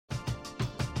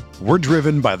We're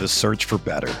driven by the search for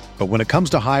better. But when it comes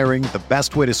to hiring, the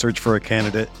best way to search for a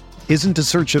candidate isn't to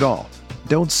search at all.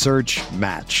 Don't search,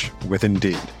 match with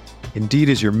Indeed. Indeed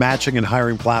is your matching and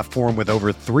hiring platform with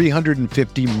over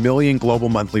 350 million global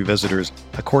monthly visitors,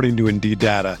 according to Indeed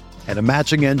data, and a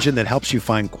matching engine that helps you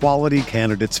find quality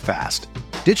candidates fast.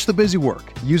 Ditch the busy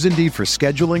work. Use Indeed for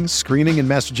scheduling, screening, and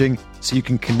messaging so you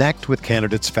can connect with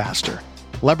candidates faster.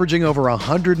 Leveraging over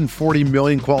 140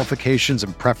 million qualifications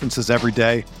and preferences every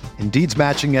day, Indeed's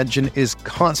matching engine is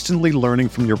constantly learning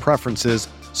from your preferences,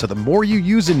 so the more you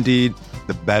use Indeed,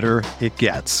 the better it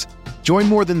gets. Join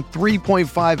more than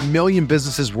 3.5 million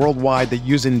businesses worldwide that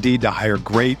use Indeed to hire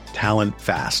great talent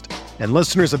fast. And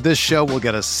listeners of this show will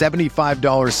get a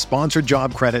 $75 sponsored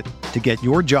job credit to get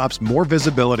your jobs more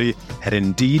visibility at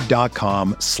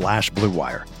Indeed.com/Blue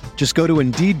Wire. Just go to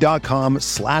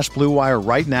Indeed.com/Blue Wire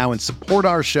right now and support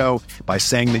our show by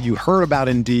saying that you heard about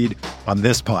Indeed on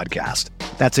this podcast.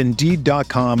 That's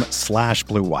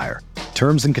Indeed.com/Blue Wire.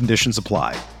 Terms and conditions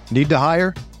apply. Need to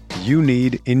hire? You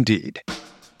need Indeed.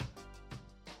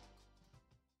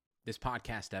 This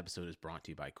podcast episode is brought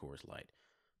to you by Coors Light.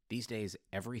 These days,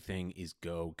 everything is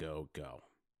go, go, go.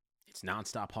 It's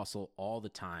nonstop hustle all the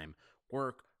time.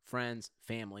 Work, friends,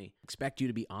 family, expect you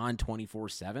to be on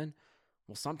 24/7.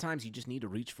 Well, sometimes you just need to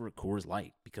reach for a Coors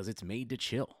Light because it's made to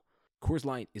chill. Coors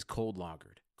Light is cold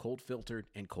lagered, cold filtered,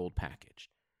 and cold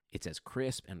packaged. It's as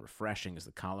crisp and refreshing as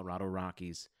the Colorado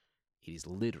Rockies. It is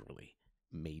literally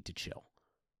made to chill.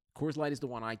 Coors Light is the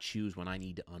one I choose when I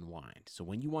need to unwind. So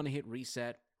when you want to hit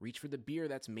reset, reach for the beer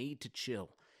that's made to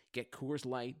chill. Get Coors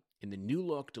Light in the new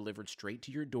look delivered straight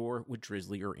to your door with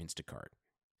Drizzly or Instacart.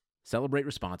 Celebrate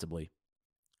responsibly.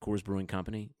 Coors Brewing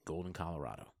Company, Golden,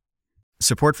 Colorado.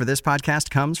 Support for this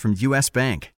podcast comes from U.S.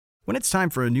 Bank. When it's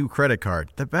time for a new credit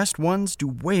card, the best ones do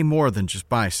way more than just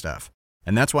buy stuff.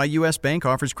 And that's why U.S. Bank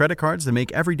offers credit cards that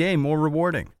make every day more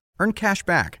rewarding. Earn cash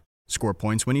back, score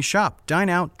points when you shop, dine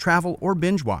out, travel, or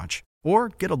binge watch, or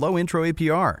get a low intro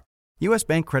APR. U.S.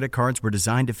 Bank credit cards were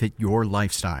designed to fit your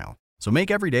lifestyle. So make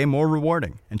every day more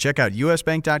rewarding and check out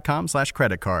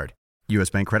usbank.com/credit card. U.S.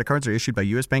 Bank credit cards are issued by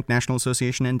U.S. Bank National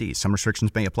Association ND. Some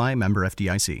restrictions may apply. Member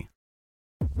FDIC.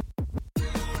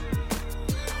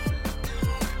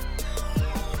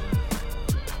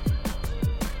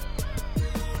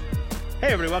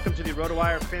 Hey everybody, welcome to the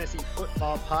RotoWire Fantasy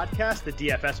Football Podcast, the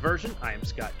DFS version. I am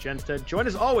Scott Genstead, joined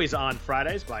as always on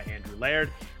Fridays by Andrew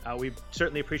Laird. We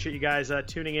certainly appreciate you guys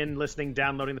tuning in, listening,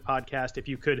 downloading the podcast. If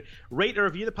you could rate or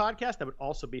review the podcast, that would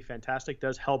also be fantastic. It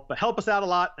does help us out a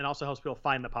lot and also helps people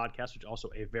find the podcast, which is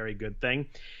also a very good thing.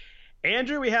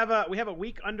 Andrew, we have a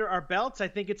week under our belts. I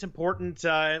think it's important.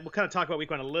 We'll kind of talk about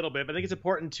week one a little bit, but I think it's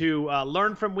important to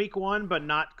learn from week one, but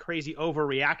not crazy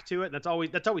overreact to it. That's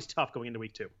always tough going into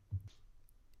week two.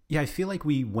 Yeah, I feel like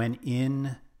we went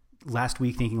in last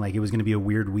week thinking like it was going to be a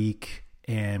weird week,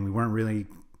 and we weren't really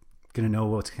going to know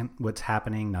what's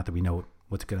happening. Not that we know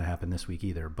what's going to happen this week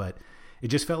either, but it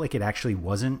just felt like it actually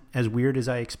wasn't as weird as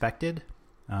I expected.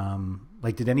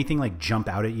 Did anything like jump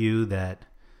out at you that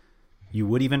you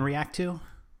would even react to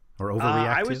or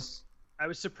overreact to? I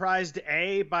was surprised,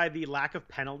 by the lack of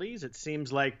penalties. It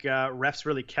seems like refs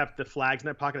really kept the flags in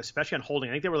their pocket, especially on holding.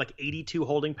 I think there were like 82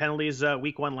 holding penalties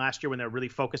week one last year when they were really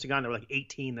focusing on. There were like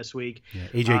 18 this week. Yeah,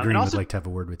 AJ Green would like to have a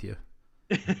word with you.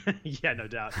 Yeah, no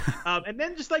doubt. And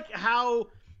then just like how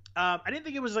I didn't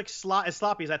think it was like as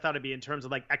sloppy as I thought it'd be in terms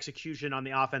of like execution on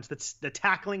the offense. The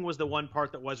tackling was the one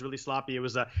part that was really sloppy. There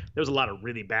was a lot of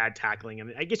really bad tackling,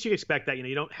 and I guess you expect that.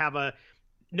 You don't have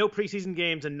no preseason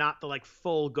games and not the like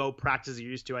full go practice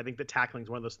you're used to. I think the tackling is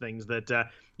one of those things that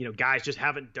guys just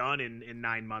haven't done in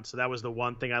 9 months. So that was the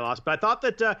one thing I lost. But I thought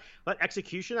that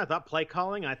execution, I thought play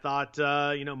calling, I thought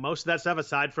most of that stuff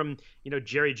aside from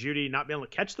Jerry Jeudy not being able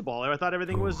to catch the ball, I thought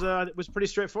everything was pretty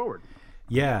straightforward.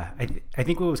 Yeah, I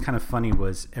think what was kind of funny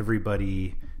was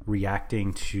everybody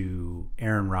reacting to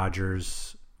Aaron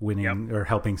Rodgers winning or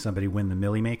helping somebody win the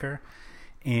Millie Maker,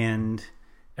 and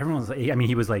everyone was like,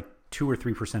 he was like 2 or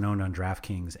 3% owned on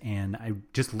DraftKings, and I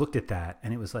just looked at that,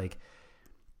 and it was like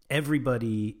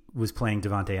everybody was playing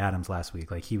Devontae Adams last week.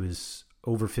 Like he was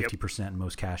over 50% in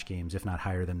most cash games, if not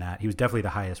higher than that. He was definitely the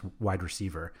highest wide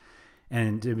receiver,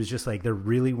 and it was just like there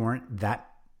really weren't that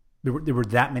there were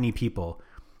that many people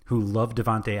who loved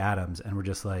Devontae Adams and were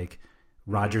just like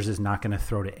Rodgers is not going to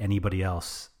throw to anybody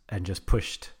else, and just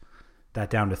pushed that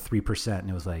down to 3%. And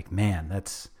it was like, man,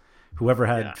 that's whoever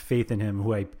had faith in him,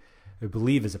 who I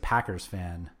believe is a Packers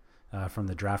fan from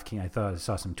the DraftKings. I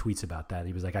saw some tweets about that.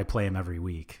 He was like, I play him every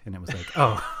week. And it was like,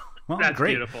 oh, Well, That's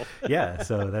great. beautiful. Yeah,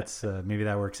 so that's maybe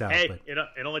that works out. Hey, but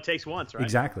it only takes once, right?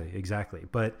 exactly.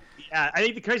 But I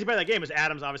think the crazy part of that game is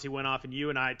Adams obviously went off, and you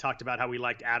and I talked about how we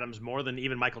liked Adams more than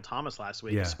even Michael Thomas last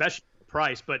week, especially the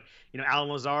price. But Alan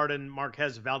Lazard and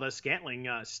Marquez Valdez-Scantling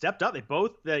stepped up. They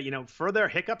both, for their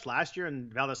hiccups last year,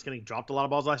 and Valdez-Scantling dropped a lot of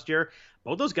balls last year.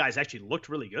 Both those guys actually looked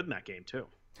really good in that game too.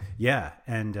 Yeah,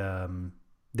 and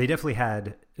they definitely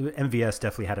had MVS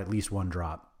definitely had at least one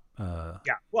drop. Yeah,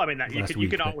 well, I mean, you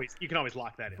can always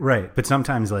lock that in, right? But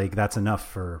sometimes like that's enough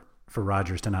for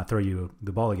Rodgers to not throw you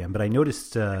the ball again. But I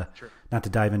noticed, not to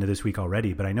dive into this week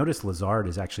already, but I noticed Lazard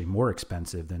is actually more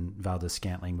expensive than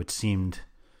Valdez-Scantling, which seemed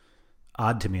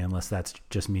odd to me, unless that's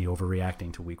just me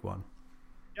overreacting to week one.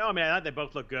 No, I mean, I thought they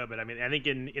both look good, but I mean, I think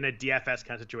in a DFS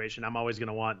kind of situation, I'm always going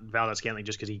to want Valdez-Scantling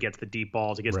just because he gets the deep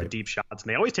balls, he gets the deep shots, and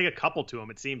they always take a couple to him,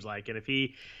 it seems like. And if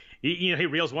he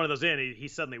reels one of those in,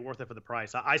 he's suddenly worth it for the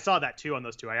price. I saw that too on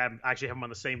those two. I actually have him on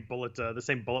the same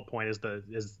bullet point as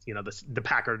the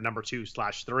Packer number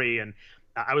 2/3, and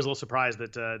I was a little surprised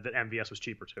that MVS was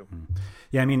cheaper too.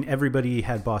 Yeah, I mean, everybody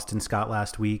had Boston Scott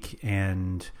last week,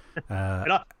 and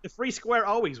the free square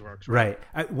always works. Right.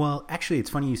 Well, actually, it's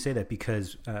funny you say that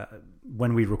because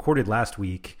when we recorded last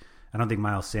week, I don't think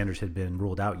Miles Sanders had been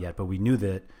ruled out yet, but we knew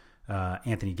that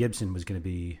Anthony Gibson was going to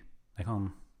be. I call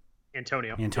him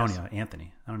Antonio. Yes.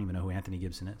 Anthony. I don't even know who Anthony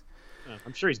Gibson is.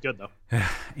 I'm sure he's good though.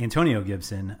 Antonio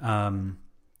Gibson.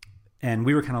 And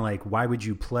we were kind of like, why would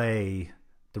you play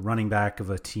the running back of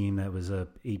a team that was a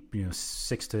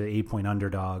 6 to 8 point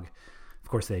underdog? Of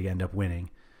course, they end up winning.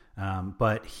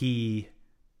 But the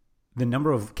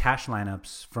number of cash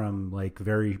lineups from like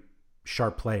very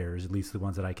sharp players, at least the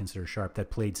ones that I consider sharp, that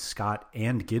played Scott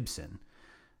and Gibson,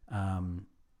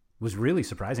 was really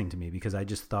surprising to me, because I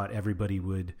just thought everybody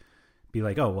would be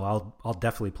like, oh, well, I'll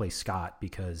definitely play Scott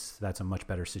because that's a much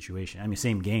better situation. I mean,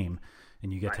 same game,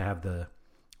 and you get to have the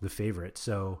favorite.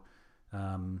 So,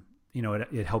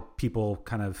 it helped people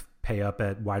kind of pay up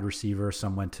at wide receiver.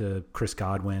 Some went to Chris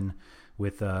Godwin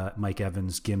with Mike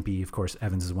Evans, Gimpy. Of course,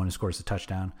 Evans is the one who scores the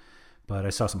touchdown. But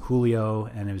I saw some Julio,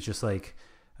 and it was just like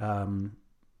the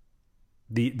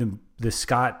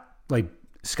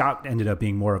Scott ended up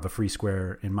being more of a free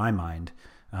square in my mind.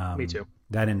 Me too.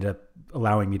 That ended up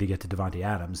allowing me to get to Devontae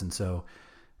Adams, and so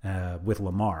with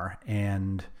Lamar.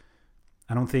 And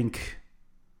I don't think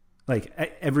like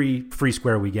every free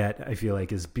square we get, I feel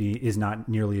like is not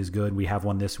nearly as good. We have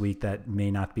one this week that may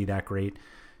not be that great,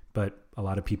 but a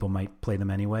lot of people might play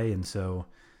them anyway, and so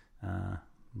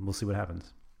we'll see what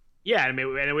happens. Yeah, I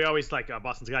mean, and we always like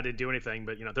Boston Scott didn't do anything,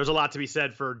 but there's a lot to be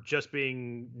said for just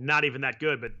being not even that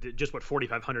good, but just what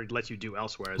 4,500 lets you do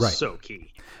elsewhere is so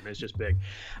key. I mean, it's just big.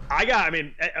 I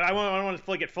don't want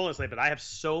to get full in this late, but I have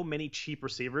so many cheap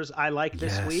receivers I like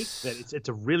this week that it's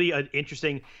a really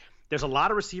interesting. There's a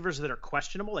lot of receivers that are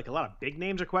questionable, like a lot of big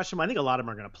names are questionable. I think a lot of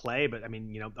them are going to play, but I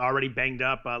mean, already banged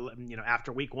up,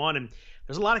 after week one, and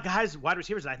there's a lot of guys, wide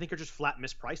receivers, that I think are just flat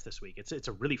mispriced this week. It's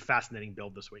a really fascinating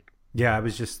build this week. Yeah, I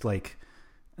was just like,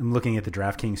 I'm looking at the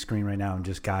DraftKings screen right now, and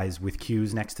just guys with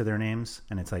Q's next to their names,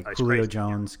 and it's like Julio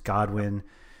Jones, Godwin,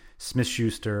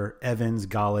 Smith-Schuster, Evans,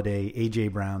 Golladay, A.J.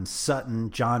 Brown, Sutton,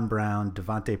 John Brown,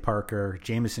 Devontae Parker,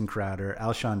 Jamison Crowder,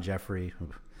 Alshon Jeffrey.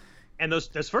 And those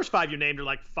first five you named are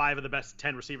like 5 of the best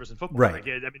 10 receivers in football. Right. Like,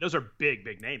 I mean, those are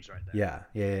big names right there.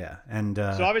 Yeah. And so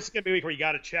obviously it's gonna be a week where you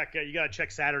got to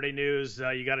check Saturday news.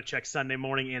 You got to check Sunday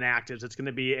morning inactives. It's going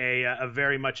to be a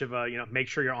very much of a make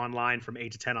sure you're online from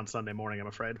 8 to 10 on Sunday morning, I'm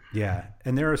afraid. Yeah,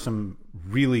 and there are some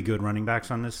really good running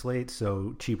backs on this slate.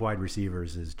 So cheap wide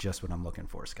receivers is just what I'm looking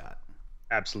for, Scott.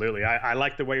 Absolutely. I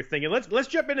like the way you're thinking. Let's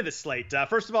jump into the slate.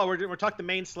 First of all, we're talking the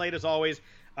main slate as always.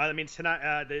 I mean,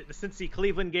 tonight the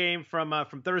Cincy-Cleveland game from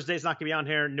Thursday is not going to be on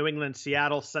here. New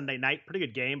England-Seattle Sunday night, pretty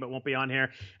good game, but won't be on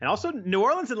here. And also New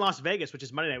Orleans and Las Vegas, which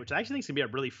is Monday night, which I actually think is going to be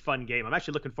a really fun game. I'm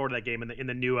actually looking forward to that game in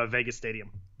the new Vegas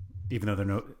stadium. Even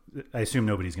though I assume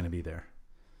nobody's going to be there.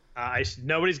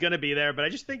 Nobody's going to be there, but I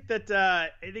just think that I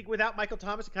think without Michael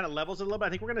Thomas, it kind of levels it a little bit. I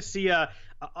think we're going to see a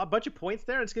bunch of points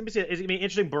there. It's going to be an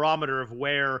interesting barometer of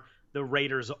where the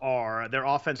Raiders are. Their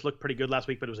offense looked pretty good last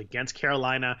week, but it was against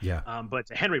Carolina. Yeah. But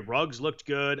Henry Ruggs looked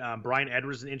good. Brian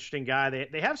Edwards is an interesting guy.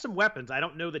 They have some weapons. I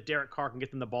don't know that Derek Carr can get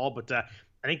them the ball, but I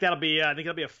think that'll be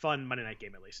a fun Monday night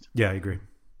game at least. Yeah, I agree.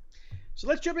 So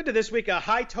let's jump into this week.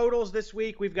 High totals this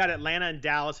week. We've got Atlanta and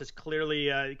Dallas is clearly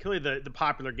the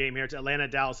popular game here. It's Atlanta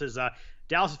and Dallas is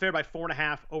favored by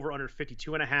 4.5, over under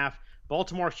 52.5.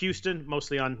 Baltimore, Houston,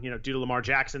 mostly on due to Lamar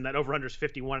Jackson. That over under is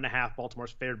 51.5.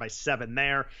 Baltimore's favored by 7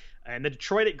 there. And the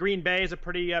Detroit at Green Bay is a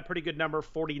pretty good number,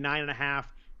 49.5.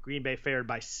 Green Bay favored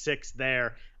by 6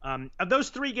 there. Of those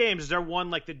 3 games, is there one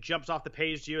like that jumps off the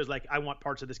page to you as like, I want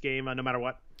parts of this game no matter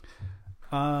what?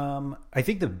 I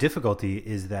think the difficulty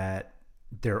is that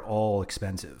they're all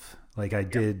expensive. Like I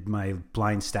did my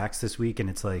blind stacks this week, and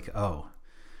it's like, oh,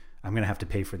 I'm going to have to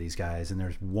pay for these guys. And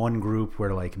there's one group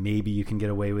where like maybe you can get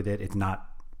away with it. It's not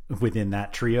within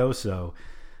that trio. So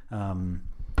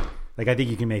like I think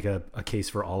you can make a case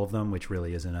for all of them, which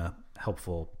really isn't a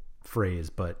helpful phrase.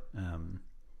 But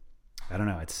I don't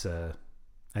know. It's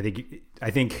I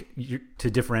think to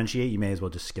differentiate, you may as well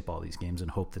just skip all these games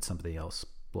and hope that somebody else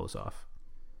blows off.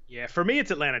 Yeah, for me,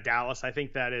 it's Atlanta-Dallas. I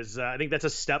think that is. I think that's a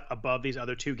step above these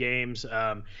other 2 games.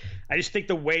 I just think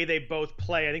the way they both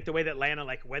play. I think the way that Atlanta,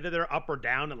 like whether they're up or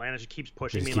down, Atlanta just keeps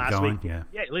pushing me. Last week, yeah,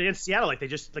 against Seattle, like they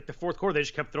just like the fourth quarter, they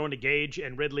just kept throwing to Gage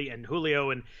and Ridley and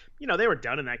Julio, and they were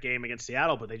done in that game against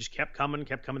Seattle, but they just kept coming.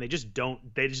 They just don't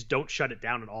shut it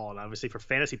down at all. And obviously, for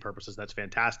fantasy purposes, that's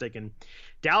fantastic. And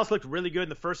Dallas looked really good in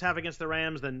the first half against the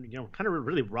Rams, then kind of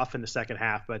really rough in the second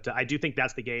half. But I do think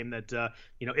that's the game that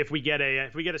if we get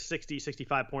a 60,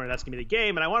 65 pointer, that's going to be the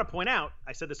game. And I want to point out,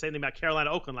 I said the same thing about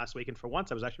Carolina-Oakland last week, and for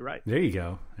once I was actually right. There you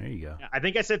go. Yeah, I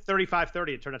think I said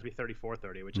 35-30. It turned out to be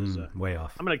 34-30, which is way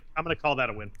off. I'm gonna call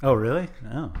that a win. Oh, really?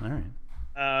 Oh, all right.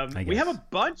 We have a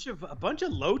bunch of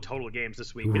low total games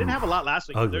this week. We didn't have a lot last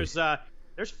week. Ugly.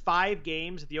 There's 5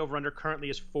 games. The over-under currently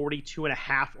is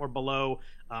 42.5 or below.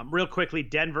 Real quickly,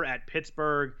 Denver at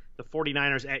Pittsburgh. The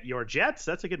 49ers at your Jets.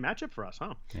 That's a good matchup for us,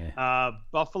 huh? Yeah.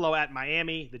 Buffalo at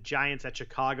Miami. The Giants at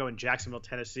Chicago, and Jacksonville,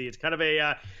 Tennessee. It's kind of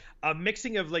a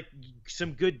mixing of like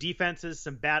some good defenses,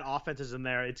 some bad offenses in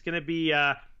there. It's going to be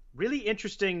really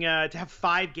interesting to have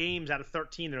 5 games out of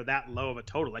 13 that are that low of a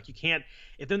total. Like you can't,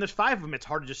 if then there's 5 of them, it's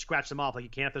hard to just scratch them off. Like you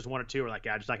can if there's 1 or 2 or like,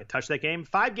 I'm just not going to touch that game.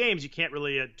 5 games you can't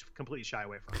really completely shy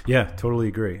away from. Yeah, totally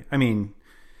agree. I mean,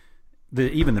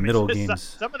 middle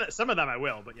games. Some of them I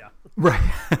will, but yeah.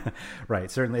 Right.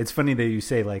 Right. Certainly. It's funny that you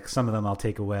say like some of them I'll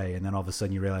take away, and then all of a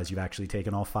sudden you realize you've actually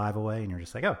taken all 5 away, and you're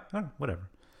just like, oh whatever.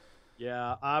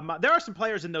 Yeah. There are some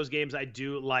players in those games I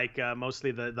do like,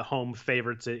 mostly the home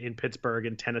favorites in Pittsburgh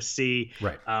and Tennessee.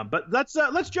 Right. But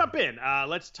let's jump in.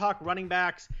 Let's talk running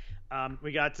backs.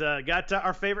 We got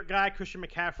our favorite guy, Christian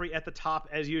McCaffrey, at the top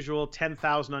as usual.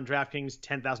 10,000 on DraftKings,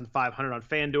 10,500 on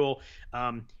FanDuel.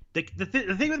 The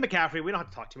thing with McCaffrey, we don't have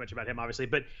to talk too much about him, obviously,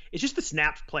 but it's just the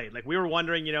snaps played. Like we were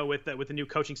wondering, with the new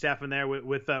coaching staff in there,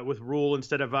 with Rule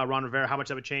instead of Ron Rivera, how much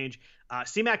that would change.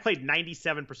 C-Mac played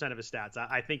 97% of his stats.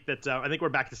 I think we're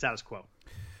back to status quo.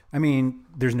 I mean,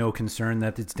 there's no concern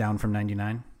that it's down from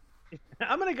 99.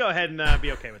 I'm going to go ahead and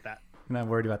be okay with that. I'm not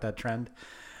worried about that trend.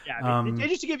 Yeah, I mean,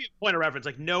 just to give you a point of reference,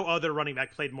 like no other running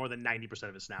back played more than 90%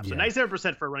 of his snaps. So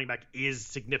 97% for a running back is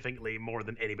significantly more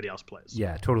than anybody else plays.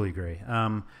 Yeah, totally agree.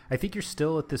 I think you're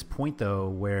still at this point, though,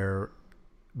 where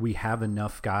we have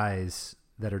enough guys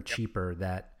that are cheaper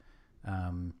that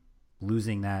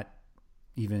losing that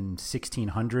even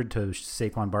 1,600 to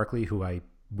Saquon Barkley, who I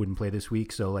wouldn't play this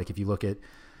week. So, like, if you look at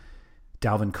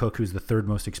Dalvin Cook, who's the 3rd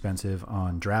most expensive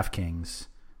on DraftKings,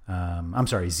 I'm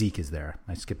sorry, Zeke is there.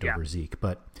 I skipped over Zeke.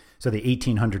 But so the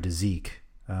 1,800 to Zeke,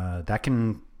 that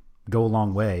can go a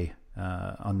long way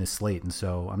on this slate. And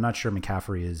so I'm not sure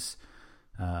McCaffrey is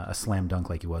a slam dunk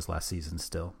like he was last season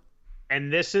still.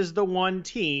 And this is the one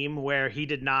team where he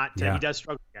did not, he does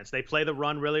struggle against. They play the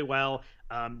run really well.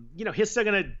 He's still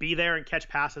going to be there and catch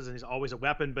passes, and he's always a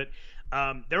weapon. But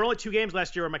there were only 2 games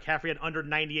last year where McCaffrey had under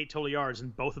 98 total yards,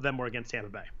 and both of them were against Tampa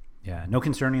Bay. Yeah, no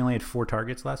concern. He only had 4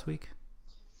 targets last week.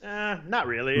 Not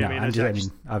really. No, I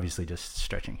mean, obviously just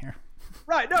stretching here.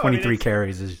 Right. No, 23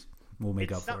 carries will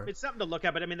make up for it. It's something to look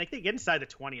at, but I mean, like they get inside the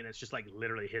 20 and it's just like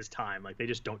literally his time. Like they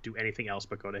just don't do anything else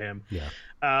but go to him. Yeah.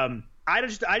 I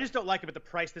just don't like him at the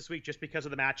price this week just because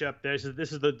of the matchup.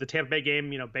 This is the Tampa Bay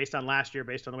game, based on last year,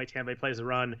 based on the way Tampa Bay plays the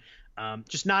run.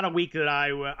 Just not a week that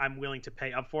I'm willing to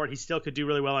pay up for it. He still could do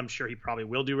really well. I'm sure he probably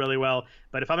will do really well.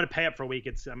 But if I'm going to pay up for a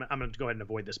week, I'm going to go ahead and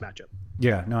avoid this matchup.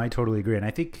 Yeah. No, I totally agree, and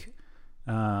I think.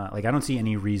 I don't see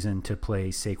any reason to play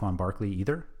Saquon Barkley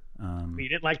either. You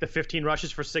didn't like the 15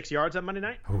 rushes for 6 yards on Monday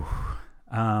night?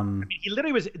 I mean, he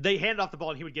literally they handed off the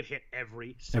ball and he would get hit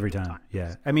every time.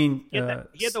 Yeah. I mean, he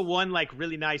had the one like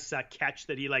really nice catch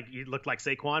that he looked like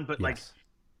Saquon, but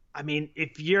I mean,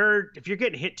 if you're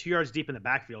getting hit 2 yards deep in the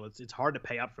backfield, it's hard to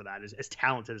pay up for that as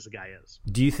talented as the guy is.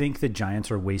 Do you think the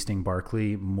Giants are wasting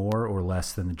Barkley more or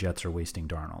less than the Jets are wasting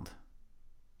Darnold?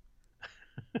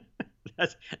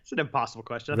 That's an impossible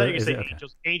question. I thought you were going to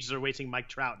say Angels are wasting Mike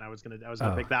Trout, and I was gonna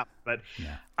pick that one.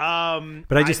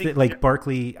 But I just think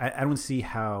Barkley. I don't see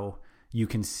how you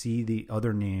can see the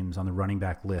other names on the running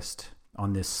back list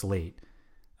on this slate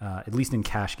at least in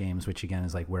cash games, which again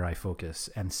is like where I focus,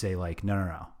 and say like,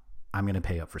 no, I'm going to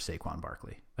pay up for Saquon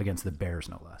Barkley against the Bears,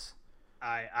 no less.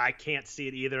 I can't see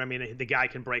it either. I mean, the guy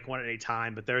can break one at any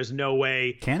time, but there is no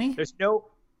way. Can he? There's no.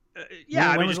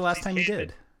 Yeah. When was the last time he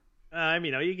did?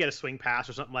 You get a swing pass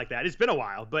or something like that. It's been a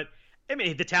while, but I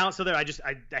mean, the talent's still there. I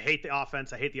hate the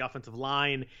offense. I hate the offensive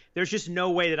line. There's just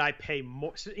no way that I pay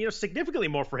more, significantly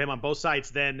more for him on both sides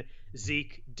than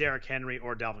Zeke, Derrick Henry,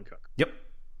 or Dalvin Cook. Yep.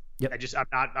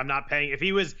 I'm not paying. If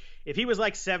he was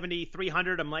like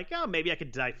 7,300, I'm like, oh, maybe I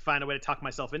could find a way to talk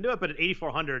myself into it. But at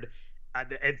 8,400,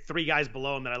 and 3 guys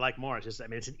below him that I like more. It's just,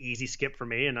 it's an easy skip for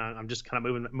me, and I'm just kind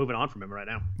of moving on from him right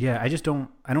now. Yeah, I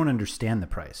don't understand the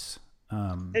price.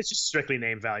 It's just strictly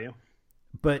name value.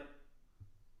 But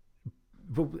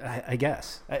I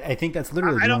guess I think that's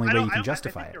literally the only way you can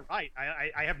justify it. You're right.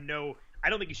 I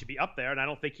don't think he should be up there, and I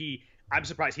don't think I'm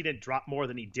surprised he didn't drop more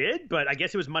than he did. But I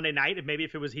guess it was Monday night, and maybe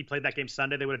if he played that game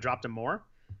Sunday, they would have dropped him more.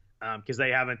 Because they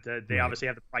haven't, obviously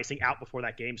have the pricing out before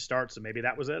that game starts, so maybe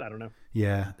that was it. I don't know.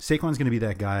 Yeah, Saquon's going to be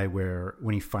that guy where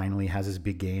when he finally has his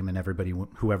big game, and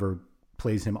whoever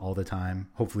plays him all the time,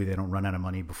 hopefully they don't run out of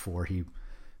money before he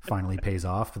finally pays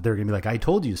off. But they're going to be like, "I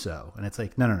told you so," and it's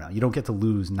like, no, you don't get to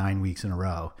lose 9 weeks in a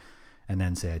row and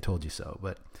then say, "I told you so."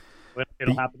 But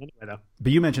it'll happen anyway, though.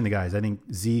 But you mentioned the guys. I think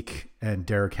Zeke and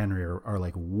Derrick Henry are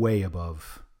like way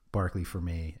above Barkley for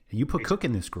me. You put Cook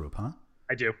in this group, huh?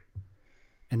 I do.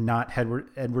 And not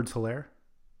Edwards-Helaire?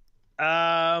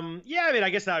 Yeah, I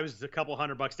guess I was a couple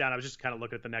 $100 down. I was just kind of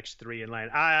looking at the next 3 in line.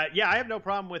 Yeah, I have no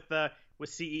problem with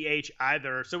CEH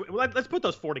either. So let's put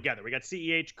those 4 together. We got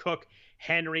CEH, Cook,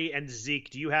 Henry, and Zeke.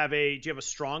 Do you have a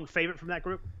strong favorite from that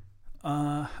group?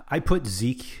 I put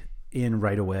Zeke in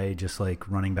right away, just like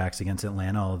running backs against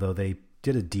Atlanta, although they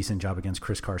did a decent job against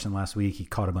Chris Carson last week. He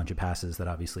caught a bunch of passes that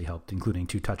obviously helped, including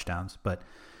 2 touchdowns. But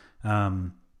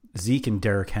Zeke and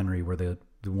Derrick Henry were the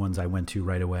ones I went to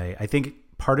right away. I think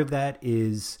part of that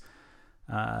is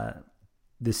the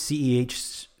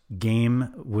CEH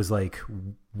game was like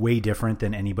way different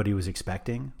than anybody was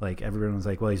expecting. Like everyone was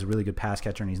like, well, he's a really good pass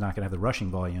catcher and he's not going to have the rushing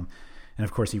volume. And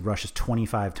of course he rushes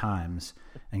 25 times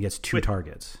and gets 2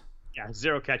 targets. Yeah,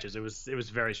 0 catches. It was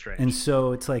very strange. And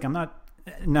so it's like, I'm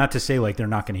not to say like they're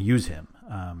not going to use him.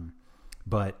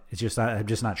 But it's just, I'm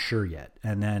just not sure yet.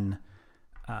 And then,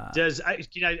 can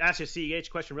I ask you a CEH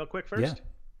question real quick first? Yeah.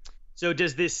 So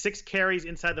does this 6 carries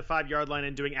inside the 5-yard line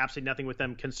and doing absolutely nothing with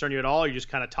them concern you at all? Or you just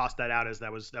kind of toss that out as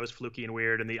that was fluky and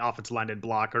weird and the offensive line didn't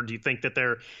block? Or do you think that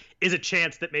there is a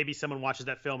chance that maybe someone watches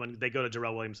that film and they go to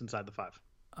Darrell Williams inside the 5?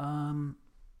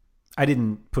 I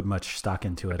didn't put much stock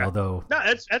into it, okay. Although no,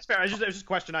 that's fair. It was just a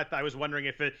question. I was wondering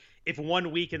if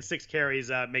 1 week and 6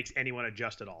 carries makes anyone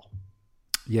adjust at all.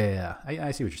 Yeah,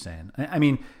 I see what you're saying. I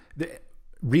mean,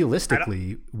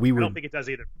 realistically, I don't think it does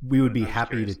either. We would be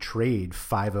happy to trade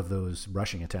 5 of those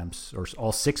rushing attempts, or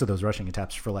all 6 of those rushing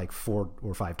attempts, for like 4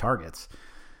 or 5 targets.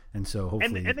 And so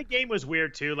hopefully, and the game was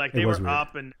weird too. Like they were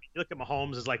up, and you look at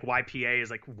Mahomes is like YPA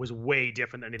was way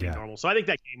different than anything normal. So I think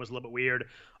that game was a little bit weird.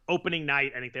 Opening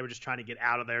night, I think they were just trying to get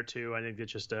out of there too. I think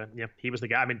it's just he was the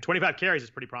guy. I mean, 25 carries is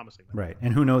pretty promising. Right,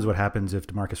 and who knows what happens if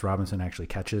Demarcus Robinson actually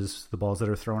catches the balls that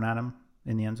are thrown at him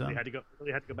in the end zone. You had to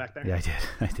go back there. Yeah,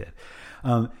 I did.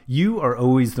 You are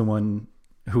always the one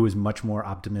who is much more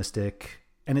optimistic,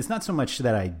 and it's not so much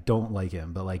that I don't like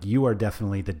him, but like you are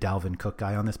definitely the Dalvin Cook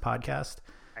guy on this podcast.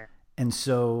 And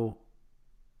so,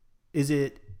 is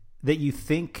it that you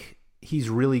think he's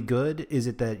really good? Is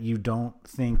it that you don't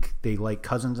think they like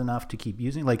Cousins enough to keep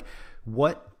using? Like,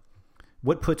 what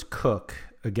puts Cook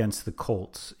against the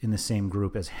Colts in the same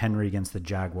group as Henry against the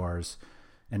Jaguars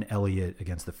and Elliott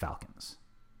against the Falcons?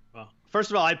 Well,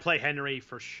 first of all, I'd play Henry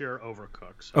for sure over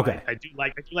Cook. So okay, I do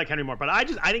like Henry more, but I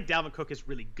think Dalvin Cook is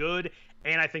really good,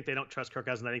 and I think they don't trust Kirk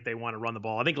Cousins. I think they want to run the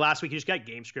ball. I think last week he just got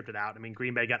game scripted out. I mean,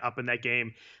 Green Bay got up in that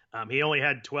game. He only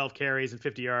had 12 carries and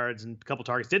 50 yards and a couple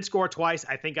targets. Did score twice.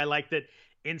 I think I liked it.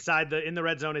 In the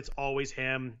red zone, it's always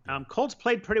him. Colts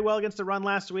played pretty well against the run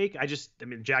last week.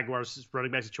 Jaguars'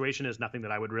 running back situation is nothing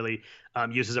that I would really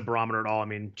use as a barometer at all. I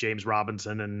mean, James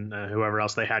Robinson and whoever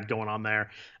else they had going on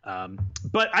there.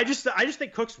 But I just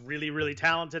think Cook's really, really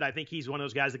talented. I think he's one of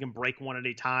those guys that can break one at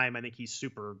a time. I think he's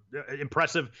super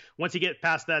impressive. Once you get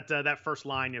past that first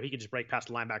line, he can just break past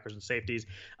the linebackers and safeties.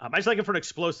 I just like him for an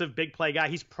explosive, big play guy.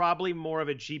 He's probably more of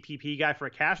a GPP guy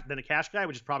than a cash guy,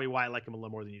 which is probably why I like him a little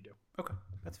more than you do. Okay,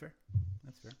 that's fair.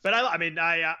 That's fair. But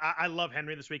I love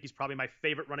Henry this week. He's probably my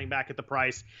favorite running back at the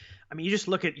price. I mean, you just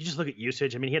look at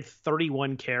usage. I mean, he had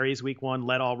 31 carries week 1,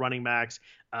 led all running backs.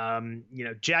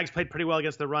 Jags played pretty well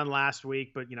against the run last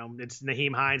week, but it's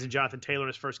Naheem Hines and Jonathan Taylor in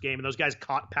his first game, and those guys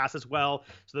caught passes well.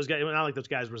 So those guys, not like those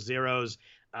guys were zeros.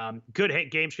 Good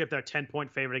game script. They're a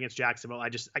 10-point favorite against Jacksonville. I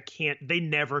can't. They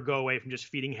never go away from just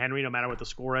feeding Henry, no matter what the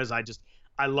score is.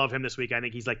 I love him this week. I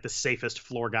think he's like the safest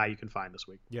floor guy you can find this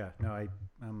week. Yeah, no,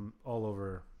 I'm all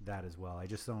over that as well. I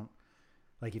just don't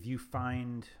like if you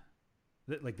find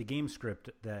that like the game script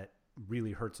that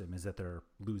really hurts him is that they're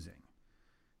losing.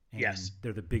 And yes,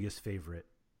 they're the biggest favorite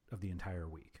of the entire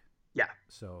week. Yeah,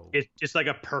 so it's just like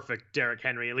a perfect Derrick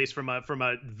Henry, at least from a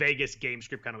Vegas game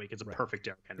script kind of week. It's a perfect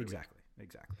Derrick Henry. Exactly.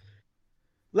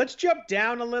 Let's jump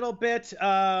down a little bit.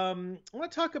 I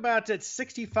want to talk about at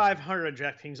 6,500 on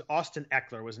DraftKings. Austin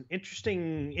Eckler was an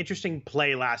interesting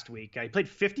play last week. He played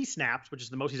 50 snaps, which is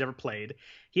the most he's ever played.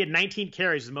 He had 19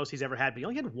 carries, the most he's ever had, but he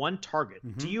only had 1 target.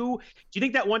 Mm-hmm. Do you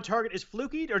think that 1 target is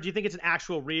fluky, or do you think it's an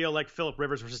actual real, like Phillip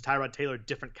Rivers versus Tyrod Taylor,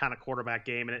 different kind of quarterback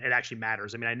game, and it actually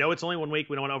matters? I mean, I know it's only 1 week.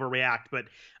 We don't want to overreact, but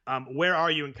where are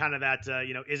you in kind of that?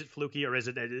 Is it fluky or does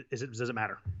it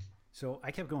matter? So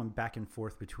I kept going back and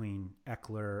forth between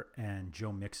Eckler and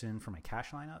Joe Mixon for my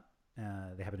cash lineup.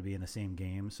 They happened to be in the same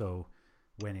game. So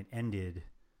when it ended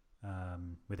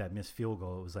with that missed field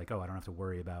goal, it was like, oh, I don't have to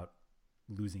worry about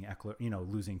losing Eckler,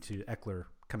 losing to Eckler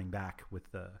coming back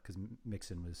because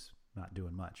Mixon was not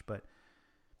doing much. But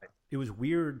it was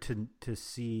weird to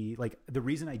see, like, the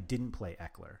reason I didn't play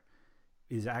Eckler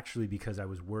is actually because I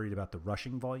was worried about the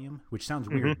rushing volume, which sounds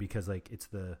weird because, like, it's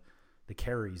the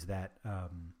carries that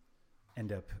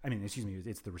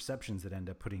it's the receptions that end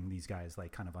up putting these guys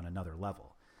like kind of on another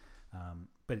level.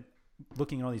 But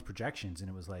looking at all these projections, and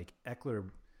it was like Eckler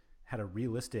had a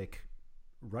realistic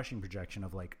rushing projection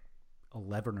of like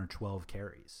 11 or 12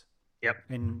 carries. Yep.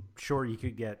 And sure, you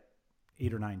could get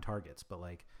 8 or 9 targets, but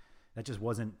like that just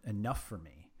wasn't enough for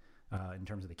me in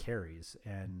terms of the carries.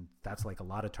 And that's like a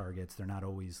lot of targets. They're not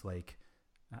always like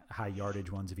high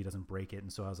yardage ones if he doesn't break it.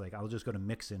 And so I was like, I'll just go to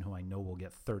Mixon, who I know will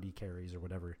get 30 carries or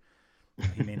whatever.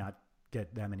 He may not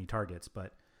get that many targets,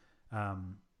 but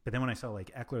then when I saw like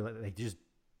Eckler, they just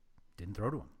didn't throw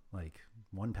to him, like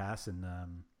 1 pass. And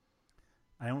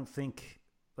I don't think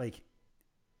like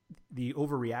the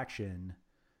overreaction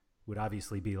would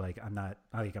obviously be like,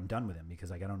 I'm done with him because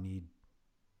like I don't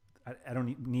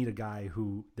need a guy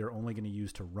who they're only going to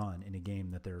use to run in a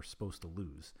game that they're supposed to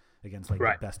lose against like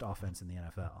the best offense in the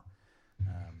NFL.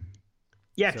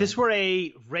 If this were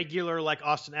a regular like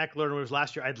Austin Eckler and it was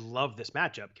last year, I'd love this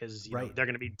matchup because they're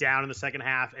going to be down in the second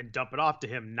half and dump it off to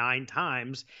him 9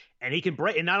 times, and he can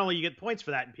break. And not only you get points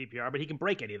for that in PPR, but he can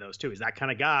break any of those too. He's that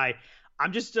kind of guy.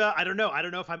 I'm just I don't know. I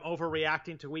don't know if I'm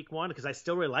overreacting to week 1 because I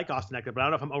still really like Austin Eckler, but I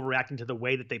don't know if I'm overreacting to the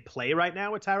way that they play right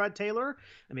now with Tyrod Taylor.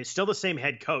 I mean, it's still the same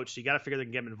head coach, so you got to figure they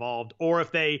can get him involved, or if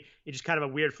it's just kind of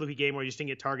a weird fluky game where you just didn't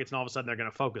get targets and all of a sudden they're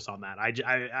going to focus on that.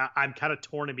 I'm kind of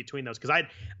torn in between those because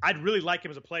I'd really like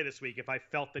him as a play this week if I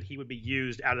felt that he would be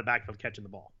used out of the backfield catching the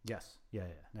ball. Yes, yeah.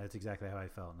 No, that's exactly how I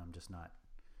felt, and I'm just not.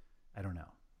 I don't know.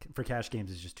 For cash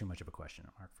games, it's just too much of a question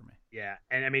mark for me. Yeah,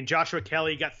 and I mean, Joshua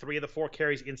Kelly got 3 of the 4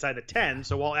 carries inside the 10,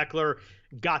 so while Eckler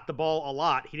got the ball a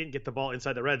lot, he didn't get the ball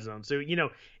inside the red zone. So,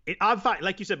 I'm fine.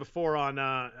 Like you said before on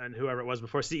whoever it was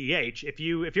before CEH, if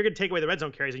you're going to take away the red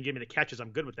zone carries and give me the catches, I'm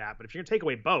good with that. But if you're going to take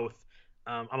away both,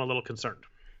 I'm a little concerned.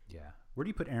 Yeah. Where do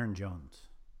you put Aaron Jones?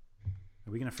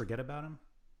 Are we going to forget about him?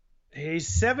 He's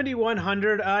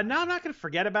 7,100. No, I'm not going to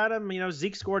forget about him.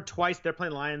 Zeke scored twice. They're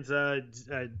playing Lions.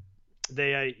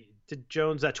 They did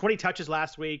Jones 20 touches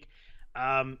last week.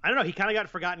 I don't know. He kind of got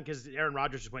forgotten because Aaron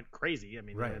Rodgers just went crazy. I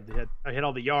mean, he hit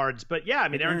all the yards. But yeah, I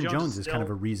mean, Aaron Jones is kind of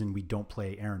a reason we don't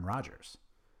play Aaron Rodgers.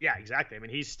 Yeah, exactly. I mean,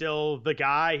 he's still the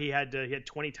guy. He had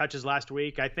 20 touches last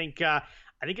week. I think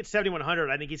it's 7,100.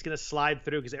 I think he's going to slide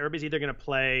through because everybody's either going to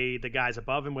play the guys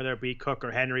above him, whether it be Cook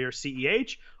or Henry or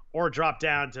CEH, or drop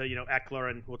down to Eckler,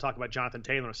 and we'll talk about Jonathan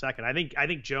Taylor in a second. I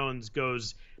think Jones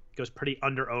goes pretty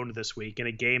under-owned this week in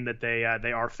a game that they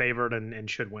are favored and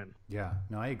should win. Yeah,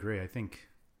 no, I agree. I don't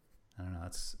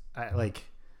know.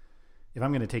 If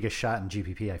I'm going to take a shot in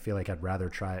GPP, I feel like I'd rather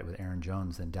try it with Aaron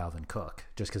Jones than Dalvin Cook,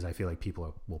 just because I feel like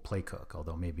people will play Cook,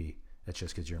 although maybe it's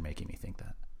just because you're making me think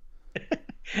that.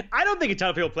 I don't think a ton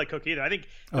of people play Cook either. I think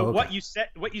what you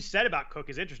said about Cook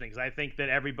is interesting because I think that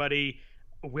everybody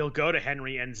will go to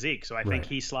Henry and Zeke. So I think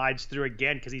he slides through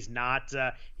again because he's not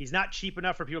cheap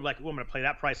enough for people like, I'm going to play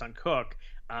that price on Cook.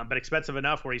 but expensive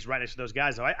enough where he's right next to those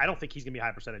guys. So I don't think he's going to be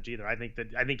high percentage either. I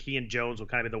think he and Jones will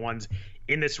kind of be the ones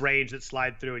in this range that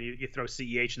slide through, and you throw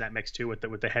CEH in that mix too with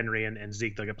the Henry and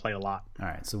Zeke. They're going to play a lot. All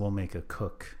right, so we'll make a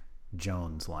Cook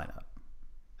Jones lineup.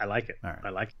 I like it. All right. I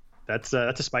like it. That's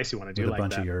a spicy one. I do with like a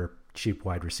bunch that. of your cheap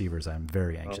wide receivers. I'm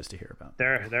very anxious to hear about.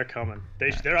 They're coming.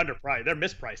 They're underpriced. They're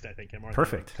mispriced, I think.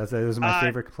 Perfect. Those are my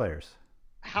favorite players.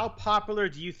 How popular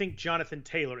do you think Jonathan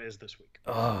Taylor is this week?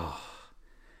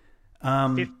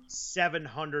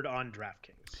 5,700 on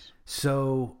DraftKings.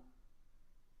 So,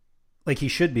 like, he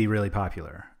should be really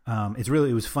popular. It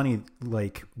was funny,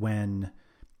 like, when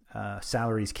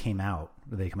salaries came out.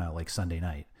 They come out like Sunday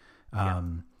night.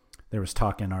 There was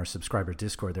talk in our subscriber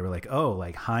Discord. They were like, "Oh,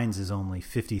 like Hines is only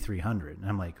 5,300," and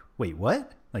I'm like, "Wait,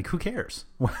 what? Like, who cares?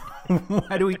 Why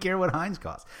do we care what Hines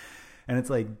costs?" And it's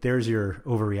like, there's your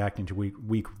overreacting to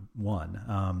week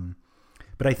one.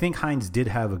 But I think Hines did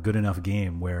have a good enough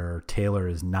game where Taylor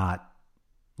is not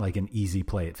like an easy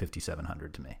play at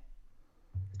 5,700 to me.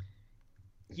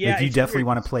 Yeah, like, you definitely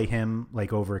want to play him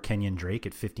like over Kenyon Drake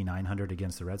at 5,900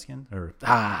 against the Redskins, or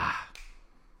darn.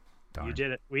 You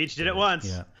did it. We each did it once.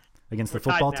 Yeah. Against the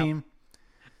football team,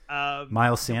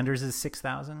 Miles Sanders is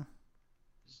 6,000.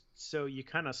 So you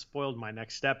kind of spoiled my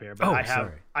next step here, but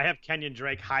I have Kenyon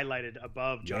Drake highlighted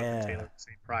above Jonathan Taylor at the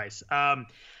same price. I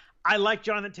like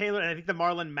Jonathan Taylor, and I think the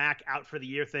Marlon Mack out for the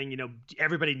year thing,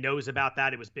 everybody knows about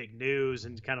that. It was big news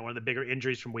and kind of one of the bigger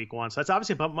injuries from week one. So that's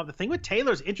obviously a bump up. The thing with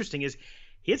Taylor is interesting is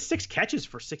he had 6 catches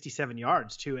for 67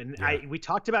 yards too. And we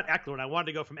talked about Eckler, and I wanted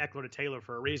to go from Eckler to Taylor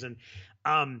for a reason.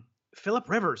 Phillip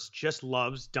Rivers just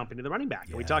loves dumping to the running back.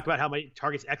 And we talked about how many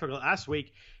targets Eckler got last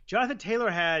week. Jonathan Taylor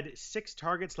had 6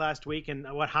 targets last week, and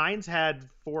Hines had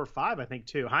 4 or 5, I think,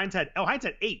 too. Hines had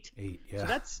 8. 8, yeah. So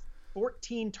that's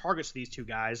 14 targets to these two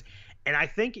guys. And I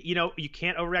think, you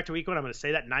can't overreact to week one. I'm going to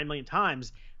say that 9 million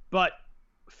times. But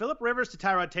Phillip Rivers to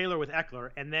Tyrod Taylor with Eckler,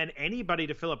 and then anybody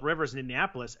to Phillip Rivers in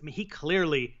Indianapolis, I mean, he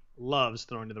clearly loves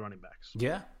throwing to the running backs.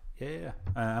 Yeah.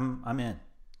 I'm in.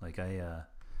 Like,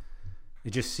 it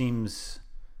just seems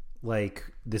like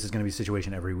this is going to be a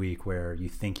situation every week where you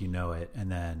think you know it,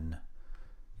 and then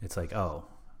it's like,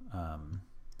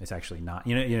 it's actually not.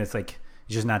 It's like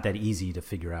it's just not that easy to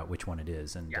figure out which one it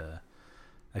is. And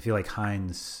I feel like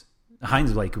Hines,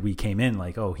 like, we came in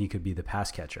like, oh, he could be the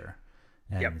pass catcher,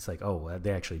 and it's like, oh,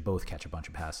 they actually both catch a bunch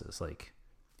of passes. Like,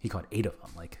 he caught 8 of them.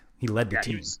 Like, he led the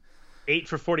team. 8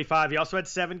 for 45. He also had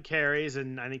 7 carries,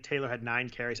 and I think Taylor had 9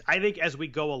 carries. I think as we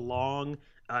go along,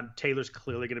 Taylor's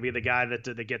clearly going to be the guy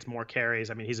that gets more carries.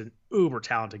 I mean, he's an uber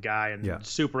talented guy and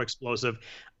super explosive.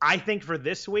 I think for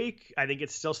this week, I think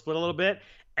it's still split a little bit,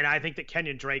 and I think that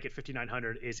Kenyon Drake at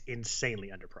 5,900 is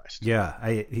insanely underpriced.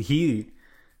 Yeah, he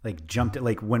like jumped it,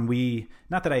 like when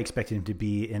not that I expected him to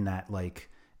be in that like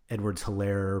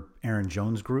Edwards-Helaire, Aaron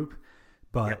Jones group,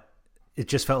 but it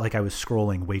just felt like I was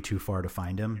scrolling way too far to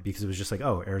find him, because it was just like,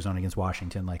 oh, Arizona against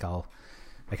Washington. Like I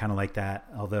kind of like that,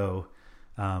 although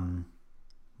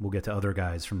we'll get to other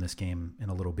guys from this game in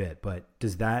a little bit. But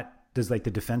does like the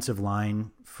defensive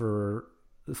line for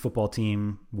the football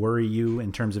team worry you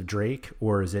in terms of Drake,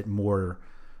 or is it more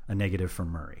a negative for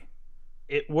Murray?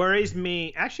 It worries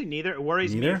me. Actually, neither. It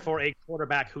worries me for a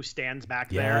quarterback who stands back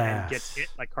there and gets hit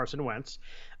like Carson Wentz.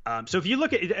 So if you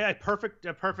look at a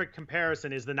perfect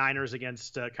comparison is the Niners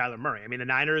against Kyler Murray. I mean, the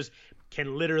Niners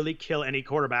can literally kill any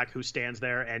quarterback who stands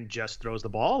there and just throws the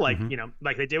ball, like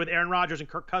like they did with Aaron Rodgers and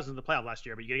Kirk Cousins in the playoff last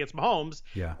year. But you get against Mahomes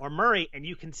or Murray, and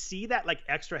you can see that like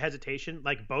extra hesitation.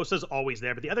 Like Bosa's always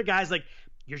there, but the other guys, like,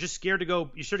 you're just scared to go.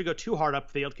 You're scared to go too hard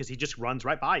upfield because he just runs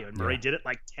right by you. And Murray did it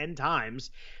like 10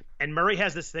 times. And Murray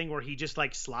has this thing where he just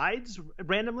like slides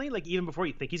randomly, like even before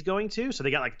you think he's going to. So they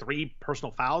got like 3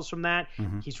 personal fouls from that.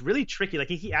 He's really tricky. Like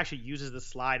he actually uses the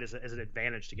slide as an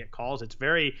advantage to get calls.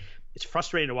 It's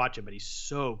frustrating to watch him, but he's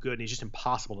so good and he's just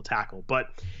impossible to tackle. But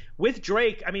with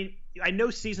Drake, I mean, I know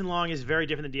season long is very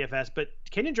different than DFS, but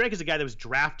Kenyon Drake is a guy that was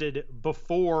drafted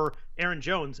before Aaron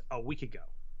Jones a week ago.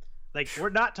 Like, we're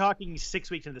not talking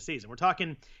 6 weeks into the season. We're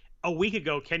talking a week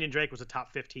ago, Kenyon Drake was a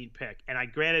top 15 pick. And I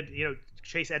granted,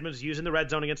 Chase Edmonds was using the red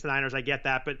zone against the Niners. I get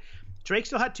that. But Drake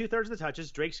still had 2/3 of the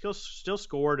touches. Drake still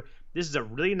scored. This is a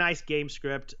really nice game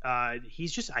script. I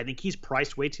think he's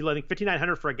priced way too low. I think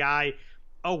 5,900 for a guy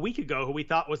a week ago who we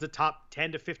thought was the top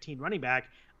 10 to 15 running back.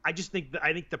 I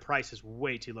think the price is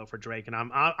way too low for Drake, and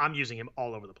I'm using him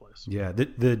all over the place. Yeah,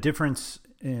 the difference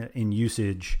in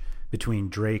usage between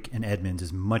Drake and Edmonds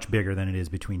is much bigger than it is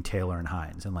between Taylor and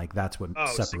Hines, and like that's what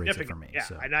separates it for me. Yeah,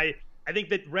 so. And I think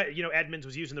that Edmonds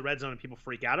was using the red zone, and people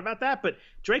freak out about that, but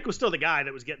Drake was still the guy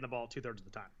that was getting the ball 2/3 of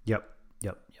the time. Yep.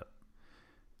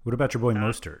 What about your boy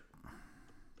Mostert?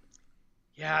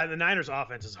 Yeah, the Niners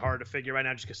offense is hard to figure right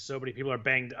now just because so many people are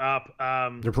banged up.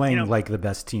 They're playing like the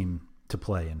best team to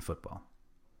play in football.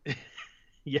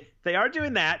 Yeah, they are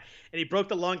doing that. And he broke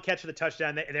the long catch for the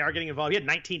touchdown. They are getting involved. He had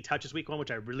 19 touches week 1, which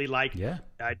I really liked. Yeah.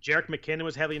 Jerick McKinnon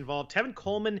was heavily involved. Tevin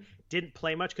Coleman didn't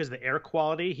play much because of the air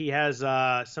quality. He has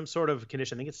some sort of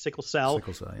condition. I think it's sickle cell.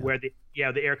 Where the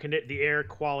air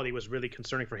quality was really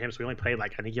concerning for him. So he only played I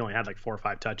think he only had 4 or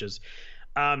 5 touches.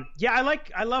 I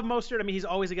love Mostert. I mean, he's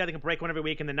always a guy that can break one every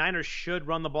week, and the Niners should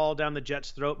run the ball down the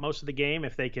Jets' throat most of the game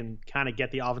if they can kind of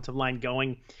get the offensive line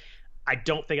going. I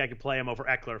don't think I could play him over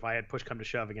Eckler if I had push come to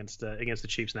shove against the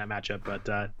Chiefs in that matchup, but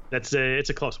it's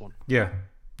a close one. Yeah,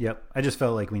 yep. I just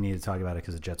felt like we needed to talk about it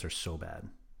because the Jets are so bad.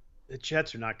 The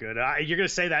Jets are not good. You're going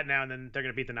to say that now, and then they're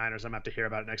going to beat the Niners. I'm going to have to hear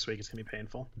about it next week. It's going to be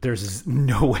painful. There's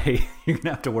no way you're going to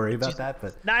have to worry about that.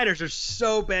 But Niners are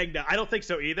so banged up. I don't think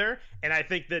so either. And I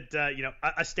think that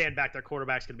a stand back, their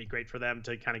quarterback's going to be great for them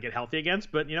to kind of get healthy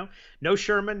against. But no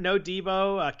Sherman, no